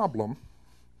the problem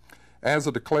as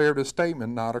a declarative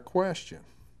statement, not a question.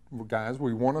 Well, guys,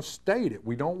 we want to state it.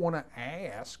 We don't want to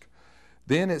ask.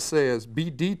 Then it says, be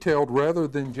detailed rather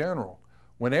than general.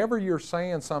 Whenever you're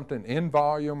saying something in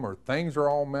volume or things are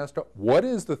all messed up, what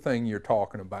is the thing you're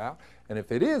talking about? And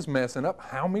if it is messing up,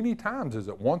 how many times is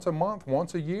it? Once a month,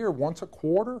 once a year, once a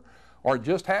quarter? Or it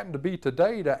just happened to be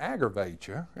today to aggravate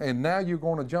you, and now we're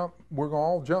going to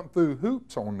all jump through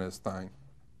hoops on this thing.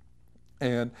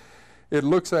 And it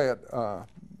looks at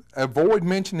avoid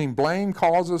mentioning blame,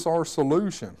 causes, or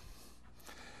solution.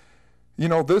 You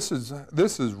know, this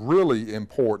is really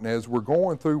important as we're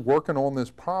going through working on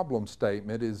this problem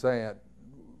statement, is that,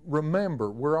 remember,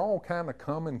 we're all kind of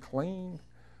coming clean.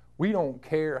 We don't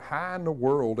care how in the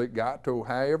world it got to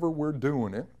however we're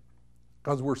doing it,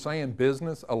 because we're saying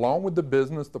business, along with the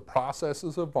business, the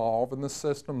processes evolve and the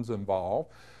systems evolve.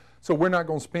 So we're not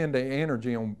going to spend the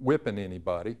energy on whipping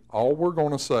anybody. All we're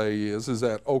going to say is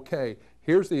that, okay,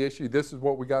 here's the issue, this is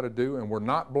what we got to do, and we're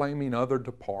not blaming other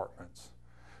departments.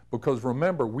 Because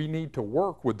remember, we need to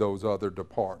work with those other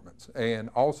departments. And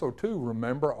also, too,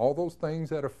 remember all those things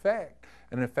that affect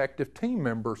an effective team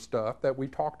member stuff that we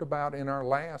talked about in our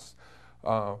last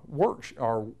our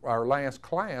last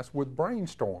class with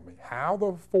brainstorming. How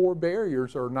the 4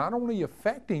 barriers are not only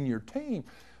affecting your team,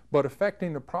 but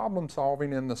affecting the problem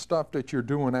solving and the stuff that you're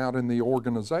doing out in the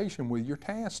organization with your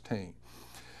task team.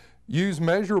 Use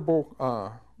measurable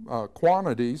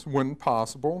quantities when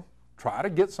possible. Try to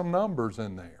get some numbers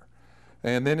in there.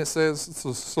 And then it says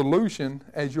the solution,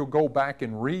 as you'll go back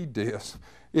and read this,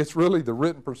 it's really the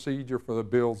written procedure for the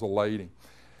bills of lading.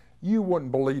 You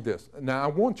wouldn't believe this. Now I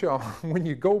want y'all, when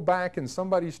you go back and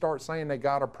somebody starts saying they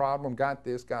got a problem, got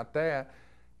this, got that,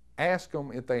 ask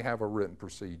them if they have a written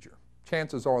procedure.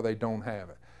 Chances are they don't have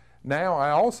it. Now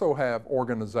I also have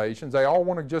organizations, they all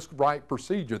want to just write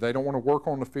procedure. They don't want to work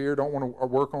on the fear, don't want to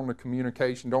work on the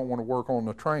communication, don't want to work on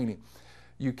the training.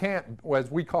 You can't, as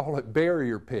we call it,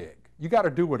 barrier peg. You got to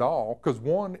do it all, because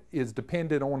one is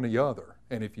dependent on the other.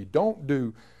 And if you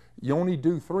you only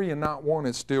do 3 and not 1,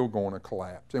 it's still going to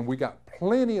collapse. And we got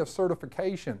plenty of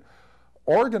certification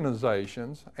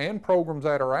organizations and programs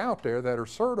that are out there that are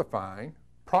certifying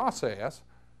process,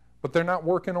 but they're not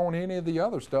working on any of the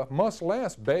other stuff, much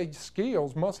less base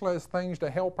skills, much less things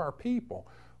to help our people.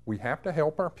 We have to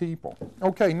help our people.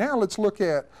 Okay, now let's look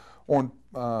at,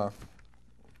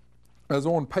 as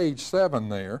on page 7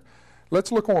 there,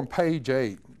 let's look on page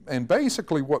 8. And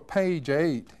basically what page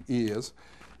 8 is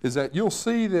that you'll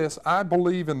see this, I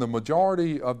believe, in the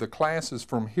majority of the classes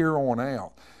from here on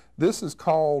out. This is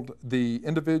called the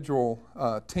Individual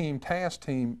Team Task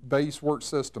Team Base Work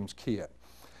Systems Kit.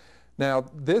 Now,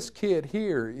 this kit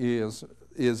here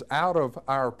is out of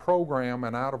our program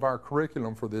and out of our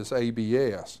curriculum for this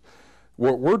ABS.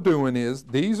 What we're doing is,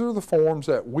 these are the forms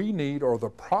that we need, or the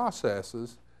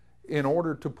processes, in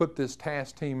order to put this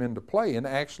task team into play and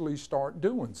actually start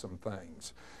doing some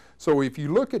things. So if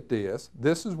you look at this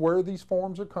is where these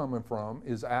forms are coming from,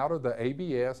 is out of the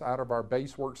ABS, out of our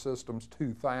Base Work Systems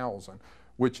 2000,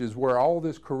 which is where all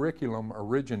this curriculum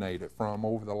originated from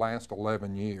over the last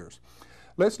 11 years.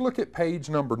 Let's look at page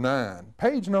number 9.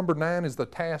 Page number 9 is the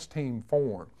task team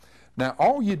form. Now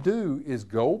all you do is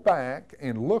go back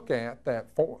and look at that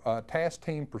task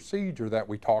team procedure that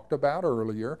we talked about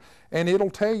earlier, and it'll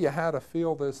tell you how to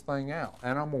fill this thing out.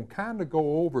 And I'm going to kind of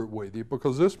go over it with you,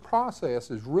 because this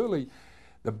process is really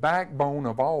the backbone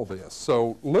of all this.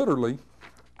 So literally,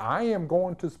 I am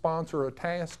going to sponsor a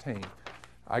task team.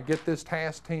 I get this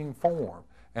task team form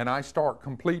and I start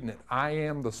completing it. I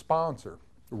am the sponsor.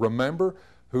 Remember,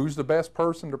 who's the best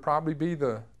person to probably be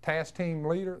the task team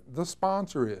leader? The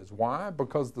sponsor is. Why?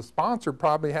 Because the sponsor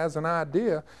probably has an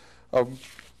idea of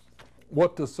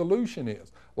what the solution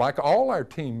is, like all our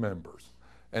team members.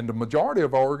 And the majority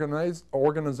of our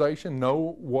organization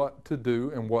know what to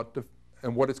do and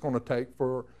what it's going to take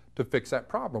to fix that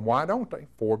problem. Why don't they?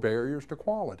 4 barriers to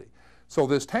quality. So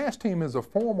this task team is a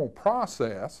formal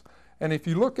process, and if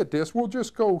you look at this, we'll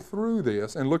just go through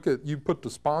this and look at, you put the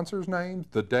sponsor's names,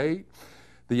 the date,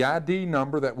 the ID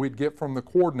number that we'd get from the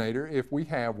coordinator if we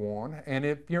have one, and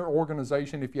if your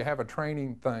organization, if you have a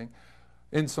training thing,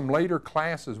 in some later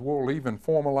classes, we'll even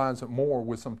formalize it more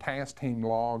with some task team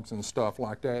logs and stuff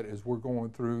like that as we're going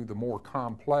through the more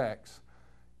complex,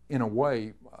 in a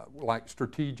way, like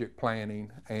strategic planning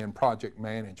and project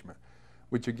management,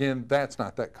 which again, that's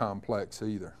not that complex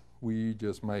either. We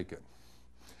just make it.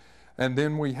 And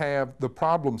then we have the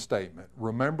problem statement.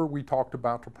 Remember, we talked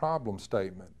about the problem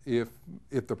statement. If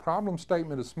the problem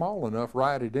statement is small enough,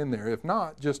 write it in there. If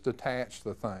not, just attach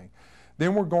the thing.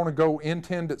 Then we're going to go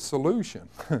intended solution.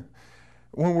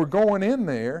 When we're going in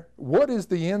there, what is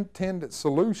the intended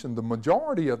solution? The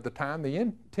majority of the time, the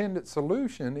intended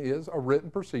solution is a written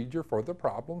procedure for the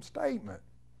problem statement.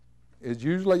 It's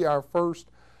usually our first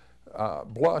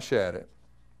blush at it.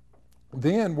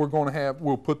 Then we're going to have,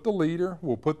 we'll put the leader,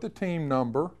 we'll put the team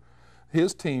number,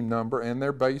 his team number, and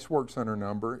their base work center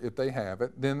number if they have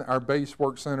it. Then our base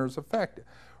work center is affected.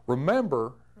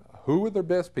 Remember, who are the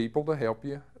best people to help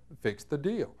you fix the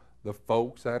deal? The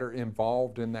folks that are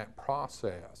involved in that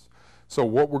process. So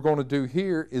what we're going to do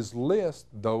here is list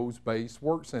those base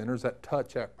work centers that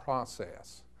touch that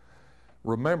process.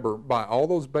 Remember, by all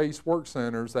those base work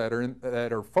centers that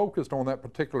are focused on that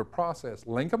particular process,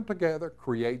 link them together,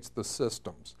 creates the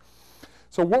systems.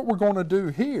 So what we're going to do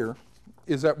here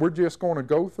is that we're just going to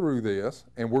go through this,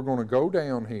 and we're going to go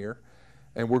down here,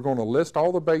 and we're going to list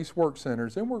all the base work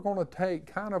centers, and we're going to take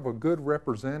kind of a good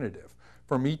representative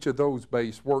from each of those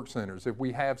base work centers. If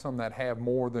we have some that have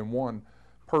more than one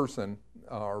person,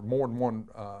 or more than one,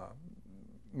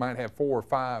 might have 4 or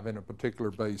 5 in a particular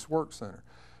base work center.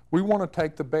 We want to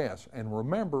take the best, and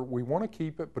remember, we want to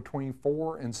keep it between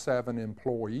 4 and 7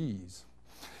 employees.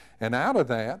 And out of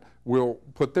that, we'll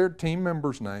put their team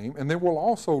member's name, and then we'll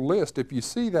also list, if you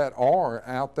see that R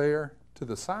out there to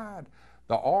the side,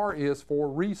 the R is for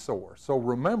resource. So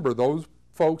remember, those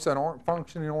folks that aren't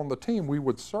functioning on the team, we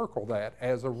would circle that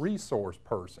as a resource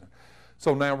person.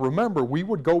 So now remember, we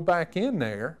would go back in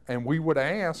there and we would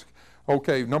ask,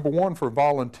 okay, number 1 for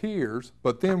volunteers,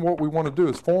 but then what we want to do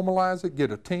is formalize it,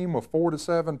 get a team of 4 to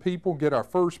 7 people, get our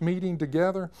first meeting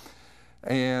together,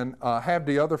 and have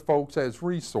the other folks as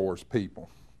resource people.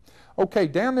 Okay,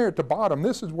 down there at the bottom,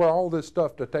 this is where all this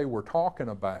stuff that they were talking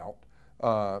about,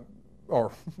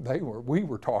 we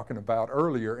were talking about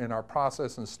earlier in our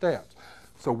process and steps.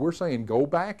 So we're saying go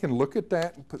back and look at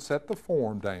that and set the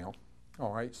form down.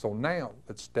 All right, so now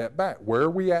let's step back. Where are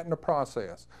we at in the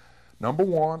process? Number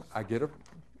 1, I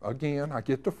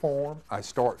get the form, I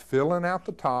start filling out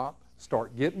the top,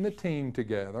 start getting the team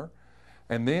together,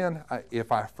 and then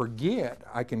if I forget,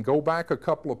 I can go back a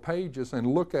couple of pages and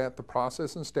look at the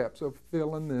process and steps of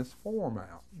filling this form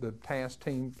out, the task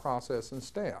team process and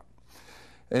step.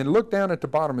 And look down at the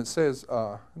bottom, it says,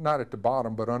 not at the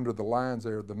bottom, but under the lines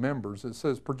there, the members, it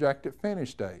says projected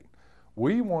finish date.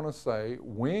 We want to say,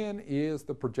 when is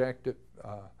the projected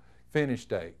finish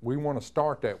date? We want to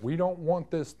start that. We don't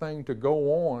want this thing to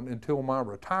go on until my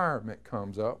retirement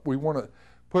comes up. We want to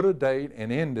put a date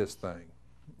and end this thing.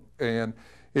 And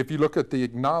if you look at the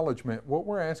acknowledgement, what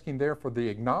we're asking there for the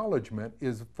acknowledgement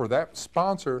is for that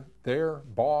sponsor, their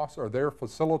boss or their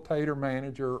facilitator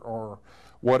manager or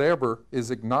whatever is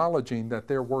acknowledging that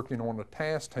they're working on a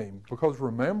task team. Because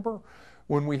remember,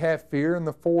 when we have fear and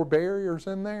the 4 barriers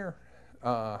in there,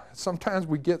 sometimes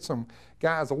we get some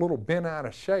guys a little bent out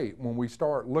of shape when we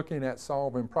start looking at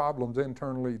solving problems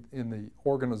internally in the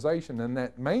organization, and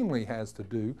that mainly has to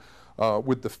do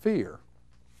with the fear.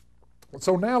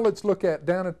 So now let's look at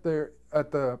down at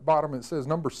the bottom, it says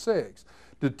number 6.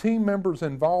 The team members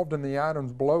involved in the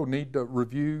items below need to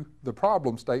review the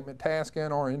problem statement, task,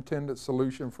 and or intended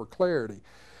solution for clarity.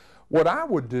 What I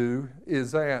would do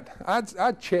is that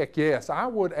I'd check yes. I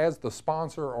would, as the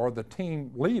sponsor or the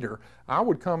team leader, I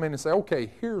would come in and say,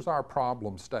 okay, here's our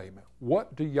problem statement.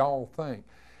 What do y'all think?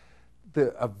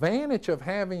 The advantage of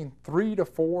having 3 to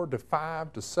 4 to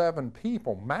 5 to 7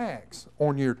 people max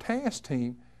on your task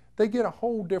team, they get a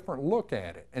whole different look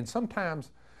at it. And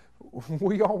sometimes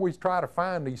we always try to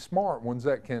find these smart ones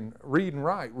that can read and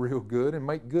write real good and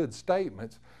make good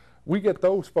statements. We get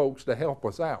those folks to help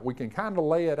us out. We can kind of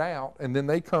lay it out, and then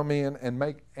they come in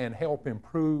and help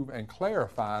improve and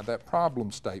clarify that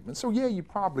problem statement. So yeah, you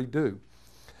probably do.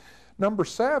 Number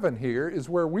 7 here is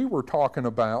where we were talking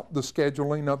about the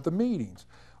scheduling of the meetings.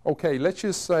 Okay, let's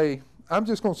just say, I'm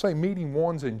just going to say meeting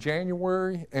 1's in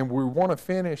January, and we want to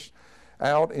finish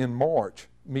out in March,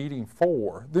 meeting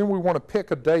 4. Then we want to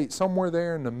pick a date somewhere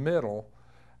there in the middle,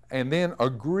 and then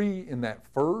agree in that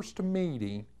first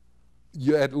meeting,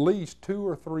 at least 2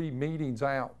 or 3 meetings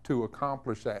out to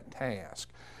accomplish that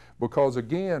task. Because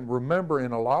again, remember,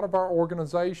 in a lot of our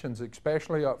organizations,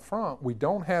 especially up front, we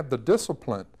don't have the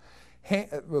discipline.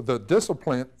 The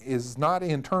discipline is not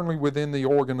internally within the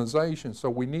organization, so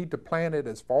we need to plan it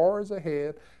as far as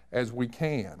ahead as we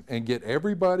can and get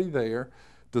everybody there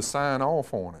to sign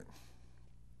off on it.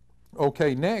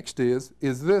 Okay, next is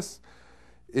this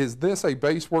a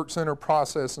base work center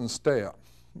process and step?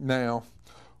 Now,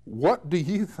 what do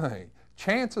you think?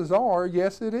 Chances are,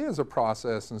 yes, it is a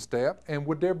process and step, and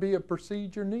would there be a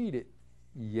procedure needed?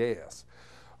 Yes.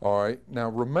 All right, now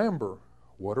remember,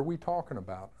 what are we talking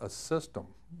about? A system.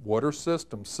 What are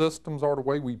systems? Systems are the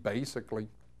way we basically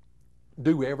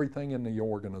do everything in the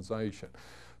organization.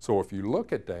 So if you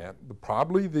look at that,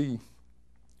 probably the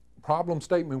problem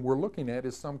statement we're looking at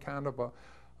is some kind of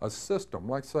a system,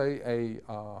 like say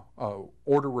a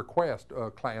order request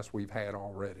class we've had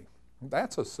already.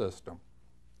 That's a system.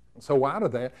 So out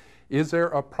of that, is there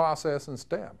a process and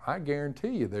step? I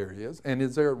guarantee you there is. And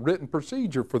is there a written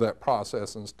procedure for that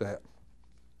process and step?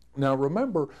 Now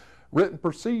remember, written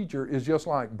procedure is just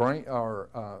like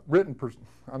not written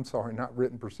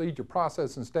procedure.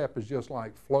 Process and step is just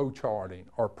like flow charting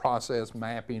or process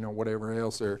mapping or whatever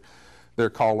else they're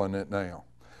calling it now.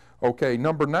 Okay,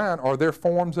 number 9, are there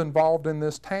forms involved in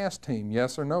this task team?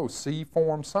 Yes or no? See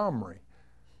form summary.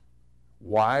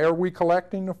 Why are we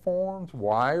collecting the forms?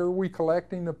 Why are we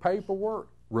collecting the paperwork?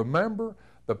 Remember,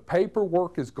 the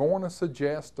paperwork is going to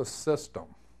suggest a system.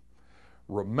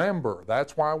 Remember,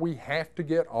 that's why we have to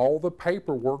get all the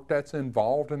paperwork that's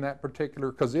involved in that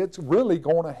particular, because it's really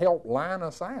going to help line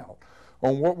us out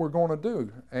on what we're going to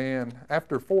do. And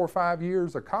after 4 or 5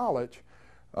 years of college,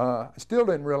 I still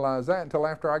didn't realize that until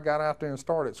after I got out there and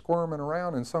started squirming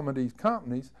around in some of these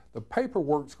companies. The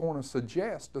paperwork's going to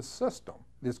suggest a system.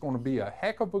 It's going to be a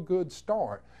heck of a good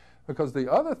start. Because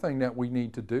the other thing that we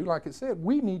need to do, like I said,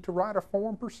 we need to write a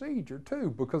form procedure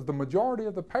too, because the majority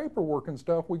of the paperwork and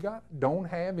stuff we got don't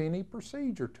have any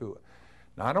procedure to it.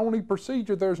 Not only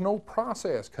procedure, there's no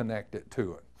process connected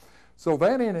to it. So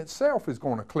that in itself is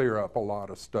going to clear up a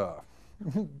lot of stuff.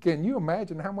 Can you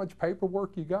imagine how much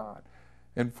paperwork you got?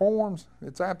 And forms,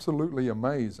 it's absolutely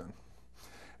amazing.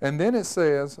 And then it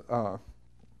says,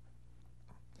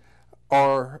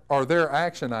 are there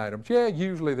action items? Yeah,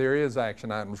 usually there is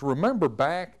action items. Remember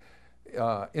back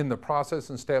in the process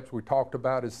and steps we talked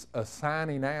about is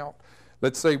assigning out.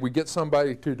 Let's say we get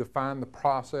somebody to define the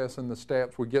process and the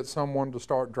steps. We get someone to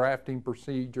start drafting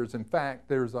procedures. In fact,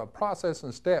 there's a process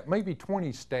and step, maybe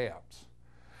 20 steps.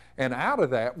 And out of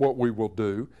that, what we will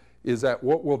do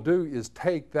is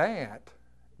take that,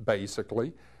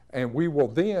 basically, and we will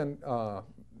then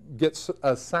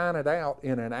assign it out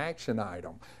in an action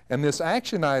item. And this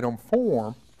action item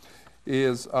form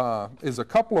is a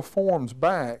couple of forms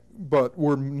back, but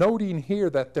we're noting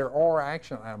here that there are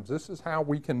action items. This is how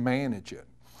we can manage it.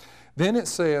 Then it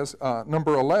says,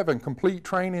 number 11, complete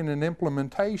training and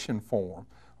implementation form.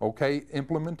 Okay,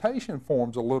 implementation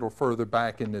form's a little further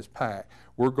back in this pack.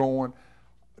 We're going,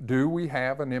 do we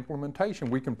have an implementation?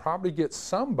 We can probably get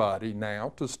somebody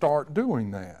now to start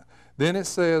doing that. Then it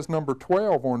says, number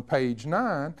 12 on page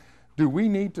 9, do we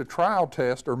need to trial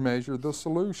test or measure the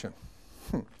solution?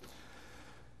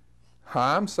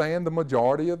 I'm saying the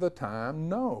majority of the time,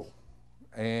 no.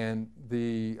 And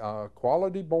the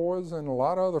quality boys and a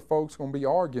lot of other folks are going to be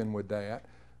arguing with that,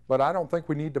 but I don't think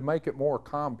we need to make it more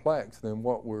complex than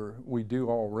what we do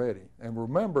already. And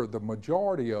remember, the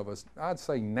majority of us, I'd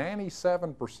say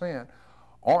 97%,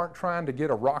 aren't trying to get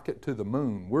a rocket to the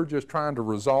moon. We're just trying to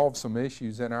resolve some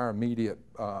issues in our immediate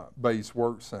base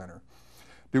work center.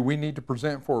 Do we need to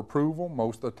present for approval?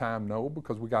 Most of the time, no,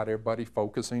 because we got everybody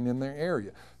focusing in their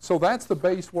area. So that's the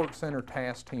base work center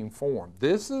task team form.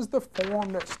 This is the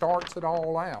form that starts it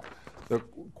all out. The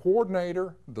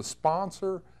coordinator, the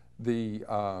sponsor, the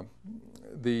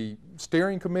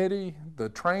steering committee, the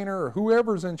trainer, or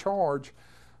whoever's in charge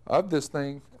of this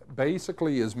thing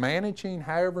basically is managing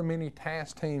however many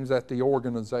task teams that the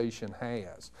organization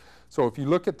has. So if you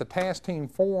look at the task team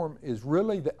form, is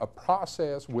really a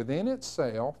process within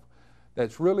itself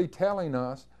that's really telling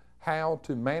us how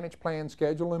to manage, plan,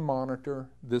 schedule, and monitor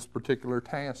this particular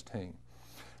task team.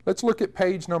 Let's look at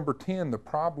page number 10, the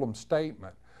problem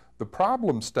statement. The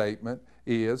problem statement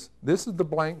is, this is the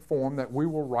blank form that we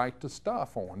will write the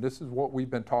stuff on. This is what we've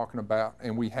been talking about,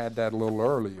 and we had that a little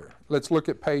earlier. Let's look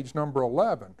at page number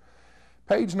 11.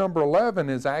 Page number 11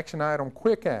 is action item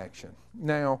quick action.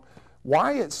 Now,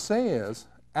 why it says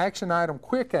action item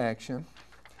quick action,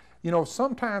 you know,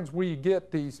 sometimes we get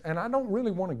these, and I don't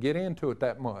really want to get into it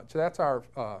that much. That's our,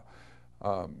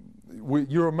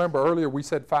 you remember earlier we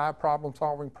said 5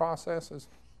 problem-solving processes.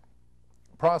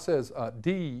 Process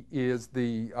D is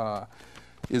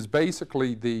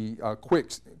basically the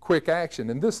quick action,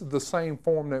 and this is the same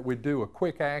form that we do. A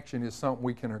quick action is something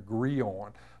we can agree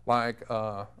on. Like,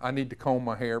 I need to comb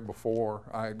my hair before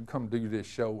I come do this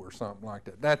show or something like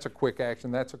that. That's a quick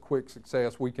action. That's a quick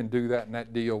success. We can do that and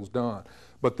that deal's done.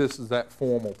 But this is that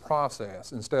formal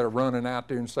process instead of running out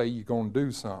there and say you're going to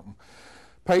do something.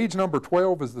 Page number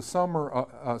 12 is the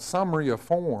summary of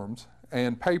forms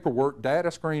and paperwork,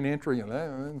 data screen entry,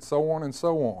 and so on and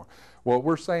so on. What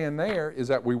we're saying there is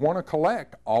that we want to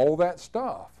collect all that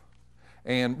stuff.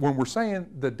 And when we're saying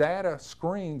the data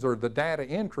screens or the data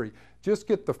entry, just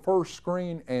get the first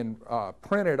screen and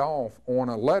print it off on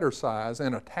a letter size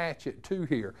and attach it to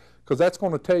here, because that's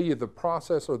going to tell you the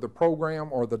process or the program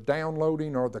or the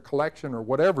downloading or the collection or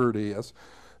whatever it is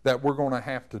that we're going to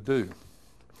have to do.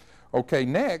 Okay,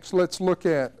 next let's look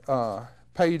at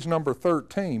page number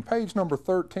 13. Page number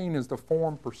 13 is the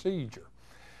form procedure.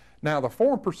 Now, the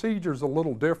form procedure is a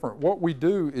little different. What we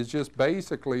do is just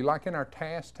basically, like in our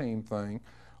task team thing,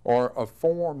 or a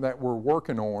form that we're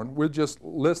working on, we'll just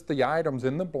list the items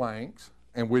in the blanks,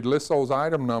 and we'd list those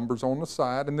item numbers on the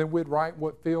side, and then we'd write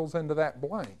what fills into that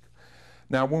blank.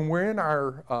 Now, when we're in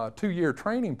our 2-year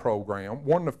training program,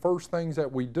 one of the first things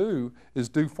that we do is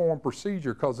do form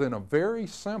procedure, because in a very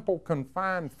simple,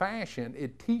 confined fashion,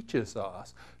 it teaches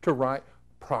us to write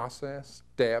process,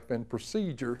 step, and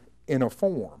procedure in a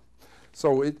form.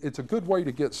 So it's a good way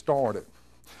to get started.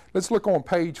 Let's look on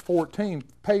page 14.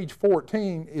 Page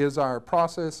 14 is our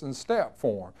process and step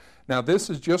form. Now, this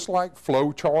is just like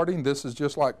flow charting. This is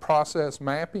just like process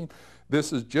mapping.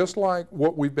 This is just like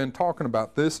what we've been talking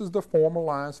about. This is the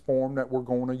formalized form that we're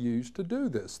going to use to do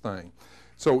this thing.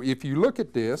 So if you look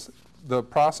at this, the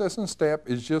process and step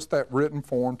is just that written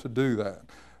form to do that.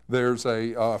 There's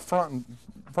a front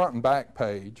and back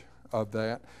page of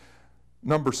that.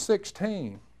 Number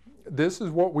 16, this is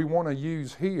what we want to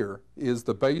use here, is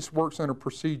the base work center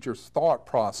procedures thought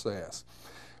process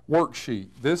worksheet.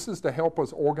 This is to help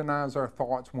us organize our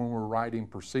thoughts when we're writing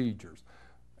procedures.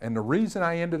 And the reason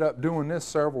I ended up doing this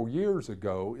several years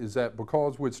ago is that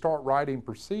because we'd start writing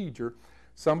procedure,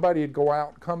 somebody would go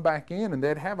out, come back in, and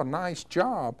they'd have a nice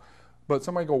job, but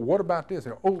somebody go, what about this?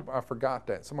 They go, oh, I forgot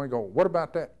that. Somebody go, what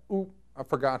about that? Oop, I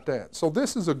forgot that. So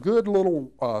this is a good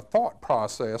little thought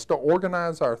process to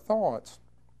organize our thoughts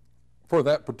for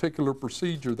that particular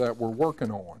procedure that we're working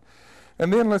on.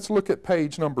 And then let's look at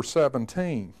page number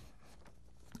 17.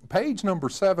 Page number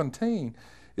 17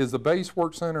 is the base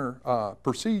work center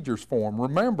procedures form.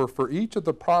 Remember, for each of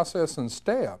the process and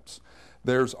steps,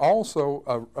 there's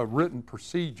also a written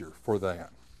procedure for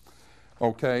that.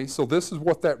 Okay, so this is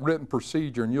what that written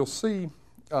procedure, and you'll see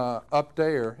up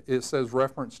there it says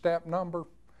reference step number.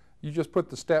 You just put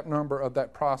the step number of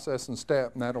that process and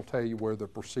step, and that'll tell you where the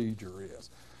procedure is.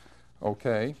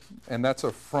 Okay, and that's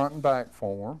a front and back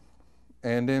form.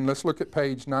 And then let's look at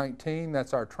page 19.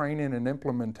 That's our training and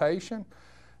implementation.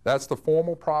 That's the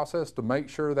formal process to make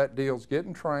sure that deal's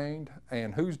getting trained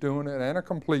and who's doing it and a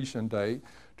completion date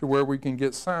to where we can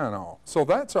get sign off. So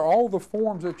that's all the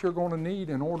forms that you're going to need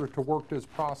in order to work this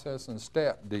process and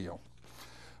step deal.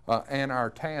 And our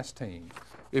task team.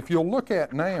 If you'll look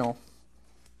at now,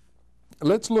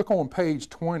 let's look on page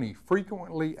 20,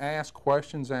 frequently asked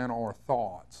questions and or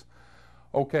thoughts.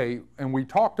 Okay, and we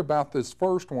talked about this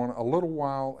first one a little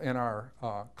while in our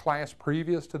class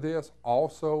previous to this,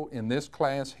 also in this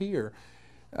class here.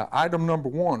 Item number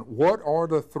 1, what are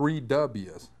the 3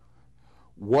 W's?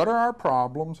 What are our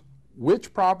problems?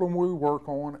 Which problem will we work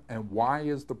on? And why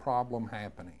is the problem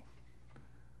happening?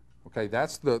 Okay,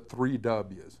 that's the 3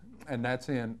 W's. And that's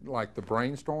in like the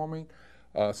brainstorming,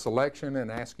 selection,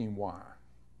 and asking why.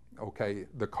 Okay,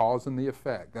 the cause and the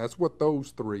effect. That's what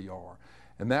those 3 are.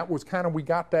 And that was kind of, we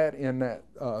got that in that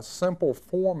simple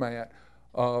format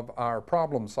of our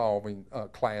problem-solving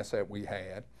class that we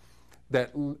had.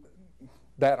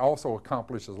 That also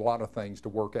accomplishes a lot of things to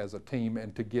work as a team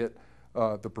and to get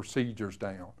the procedures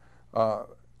down.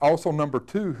 Also, number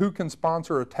 2, who can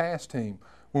sponsor a task team?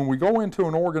 When we go into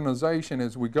an organization,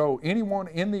 as we go, anyone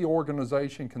in the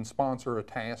organization can sponsor a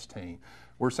task team.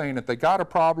 We're saying if they got a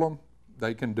problem,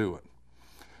 they can do it.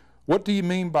 What do you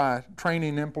mean by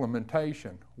training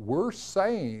implementation? We're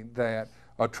saying that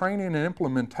a training and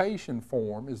implementation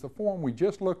form is the form we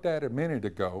just looked at a minute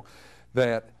ago,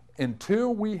 that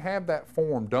Until we have that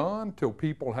form done, till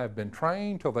people have been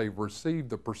trained, till they've received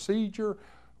the procedure,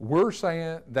 we're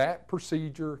saying that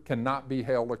procedure cannot be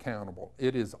held accountable.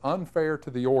 It is unfair to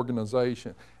the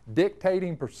organization.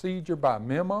 Dictating procedure by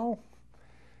memo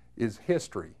is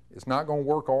history. It's not going to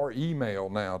work or email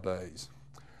nowadays,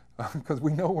 because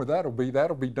we know where that'll be.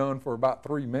 That'll be done for about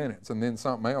 3 minutes, and then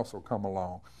something else will come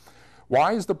along.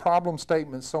 Why is the problem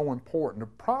statement so important?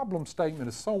 The problem statement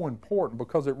is so important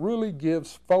because it really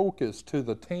gives focus to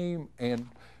the team and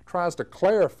tries to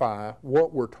clarify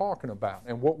what we're talking about.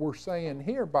 And what we're saying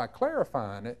here, by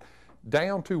clarifying it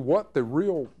down to what the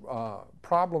real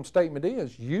problem statement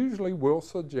is, usually will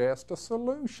suggest a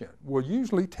solution, will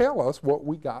usually tell us what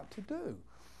we got to do.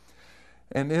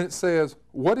 And then it says,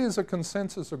 what is a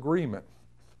consensus agreement?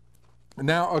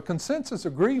 Now, a consensus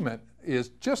agreement is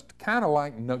just kind of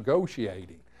like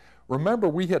negotiating. Remember,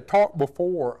 we had talked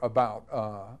before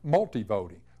about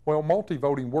multi-voting. Well,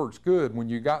 multi-voting works good when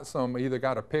you got either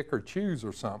got to pick or choose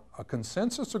or something. A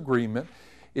consensus agreement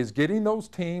is getting those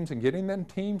teams and getting them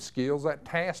team skills, that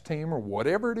task team or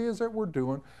whatever it is that we're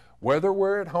doing, whether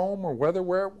we're at home or whether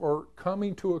we're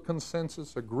coming to a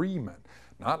consensus agreement.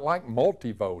 Not like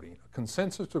multi-voting. A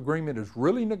consensus agreement is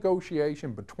really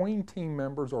negotiation between team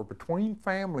members or between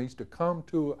families to come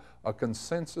to a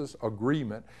consensus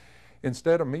agreement,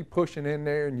 instead of me pushing in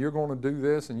there and you're going to do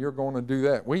this and you're going to do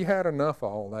that. We had enough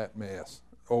of all that mess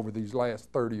over these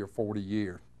last 30 or 40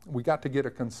 years. We got to get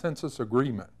a consensus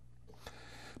agreement.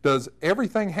 Does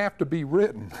everything have to be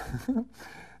written?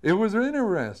 It was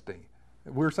interesting.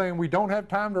 We're saying we don't have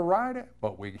time to write it,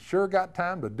 but we sure got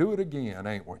time to do it again,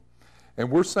 ain't we? And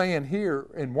we're saying here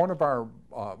in one of our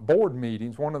board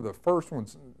meetings, one of the first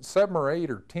ones, 7 or 8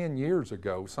 or 10 years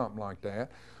ago, something like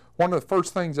that, one of the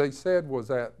first things they said was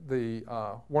that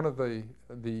one of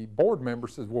the board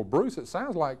members says, well, Bruce, it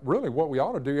sounds like really what we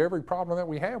ought to do, every problem that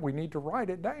we have, we need to write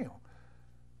it down.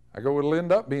 I go, it'll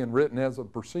end up being written as a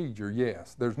procedure,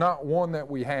 yes. There's not one that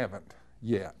we haven't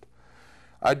yet.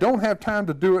 I don't have time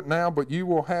to do it now, but you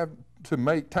will have to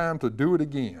make time to do it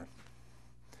again.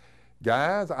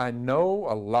 Guys, I know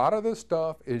a lot of this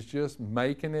stuff is just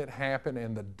making it happen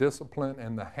in the discipline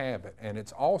and the habit. And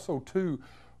it's also, too,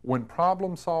 when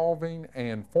problem solving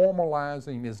and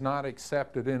formalizing is not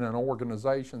accepted in an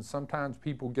organization, sometimes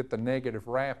people get the negative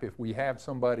rap if we have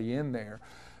somebody in there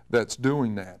that's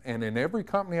doing that. And in every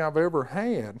company I've ever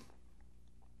had,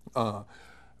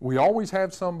 we always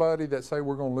have somebody that say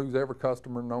we're going to lose every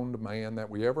customer known to man that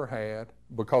we ever had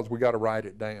because we got to write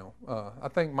it down. I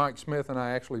think Mike Smith and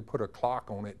I actually put a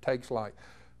clock on it. It takes like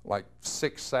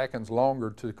 6 seconds longer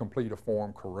to complete a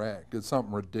form correct. It's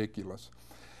something ridiculous.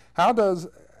 How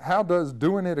does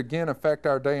doing it again affect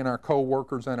our day and our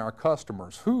co-workers and our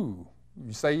customers? You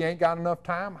say you ain't got enough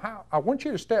time? I want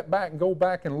you to step back and go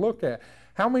back and look at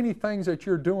how many things that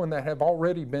you're doing that have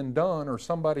already been done or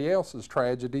somebody else's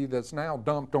tragedy that's now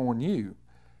dumped on you.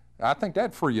 I think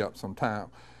that'd free up some time.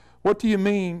 What do you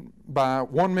mean by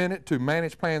 1 minute to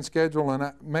manage, plan, schedule,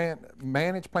 and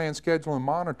manage, plan, schedule, and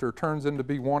monitor turns into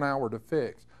be 1 hour to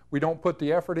fix? We don't put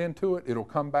the effort into it, it'll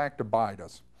come back to bite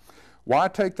us. Why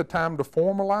take the time to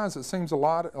formalize? It seems a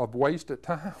lot of wasted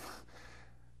time.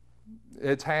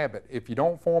 It's habit. If you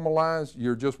don't formalize,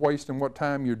 you're just wasting what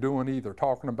time you're doing either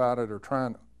talking about it or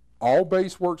trying. All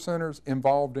base work centers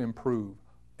involved improve.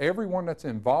 Everyone that's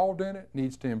involved in it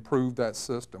needs to improve that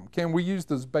system. Can we use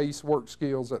those base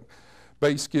skills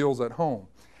at home?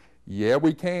 Yeah,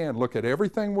 we can. Look at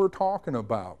everything we're talking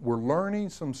about. We're learning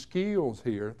some skills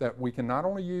here that we can not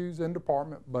only use in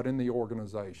department but in the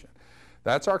organization.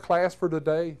 That's our class for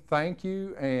today. Thank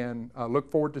you, and I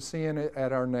look forward to seeing it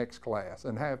at our next class.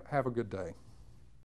 And have a good day.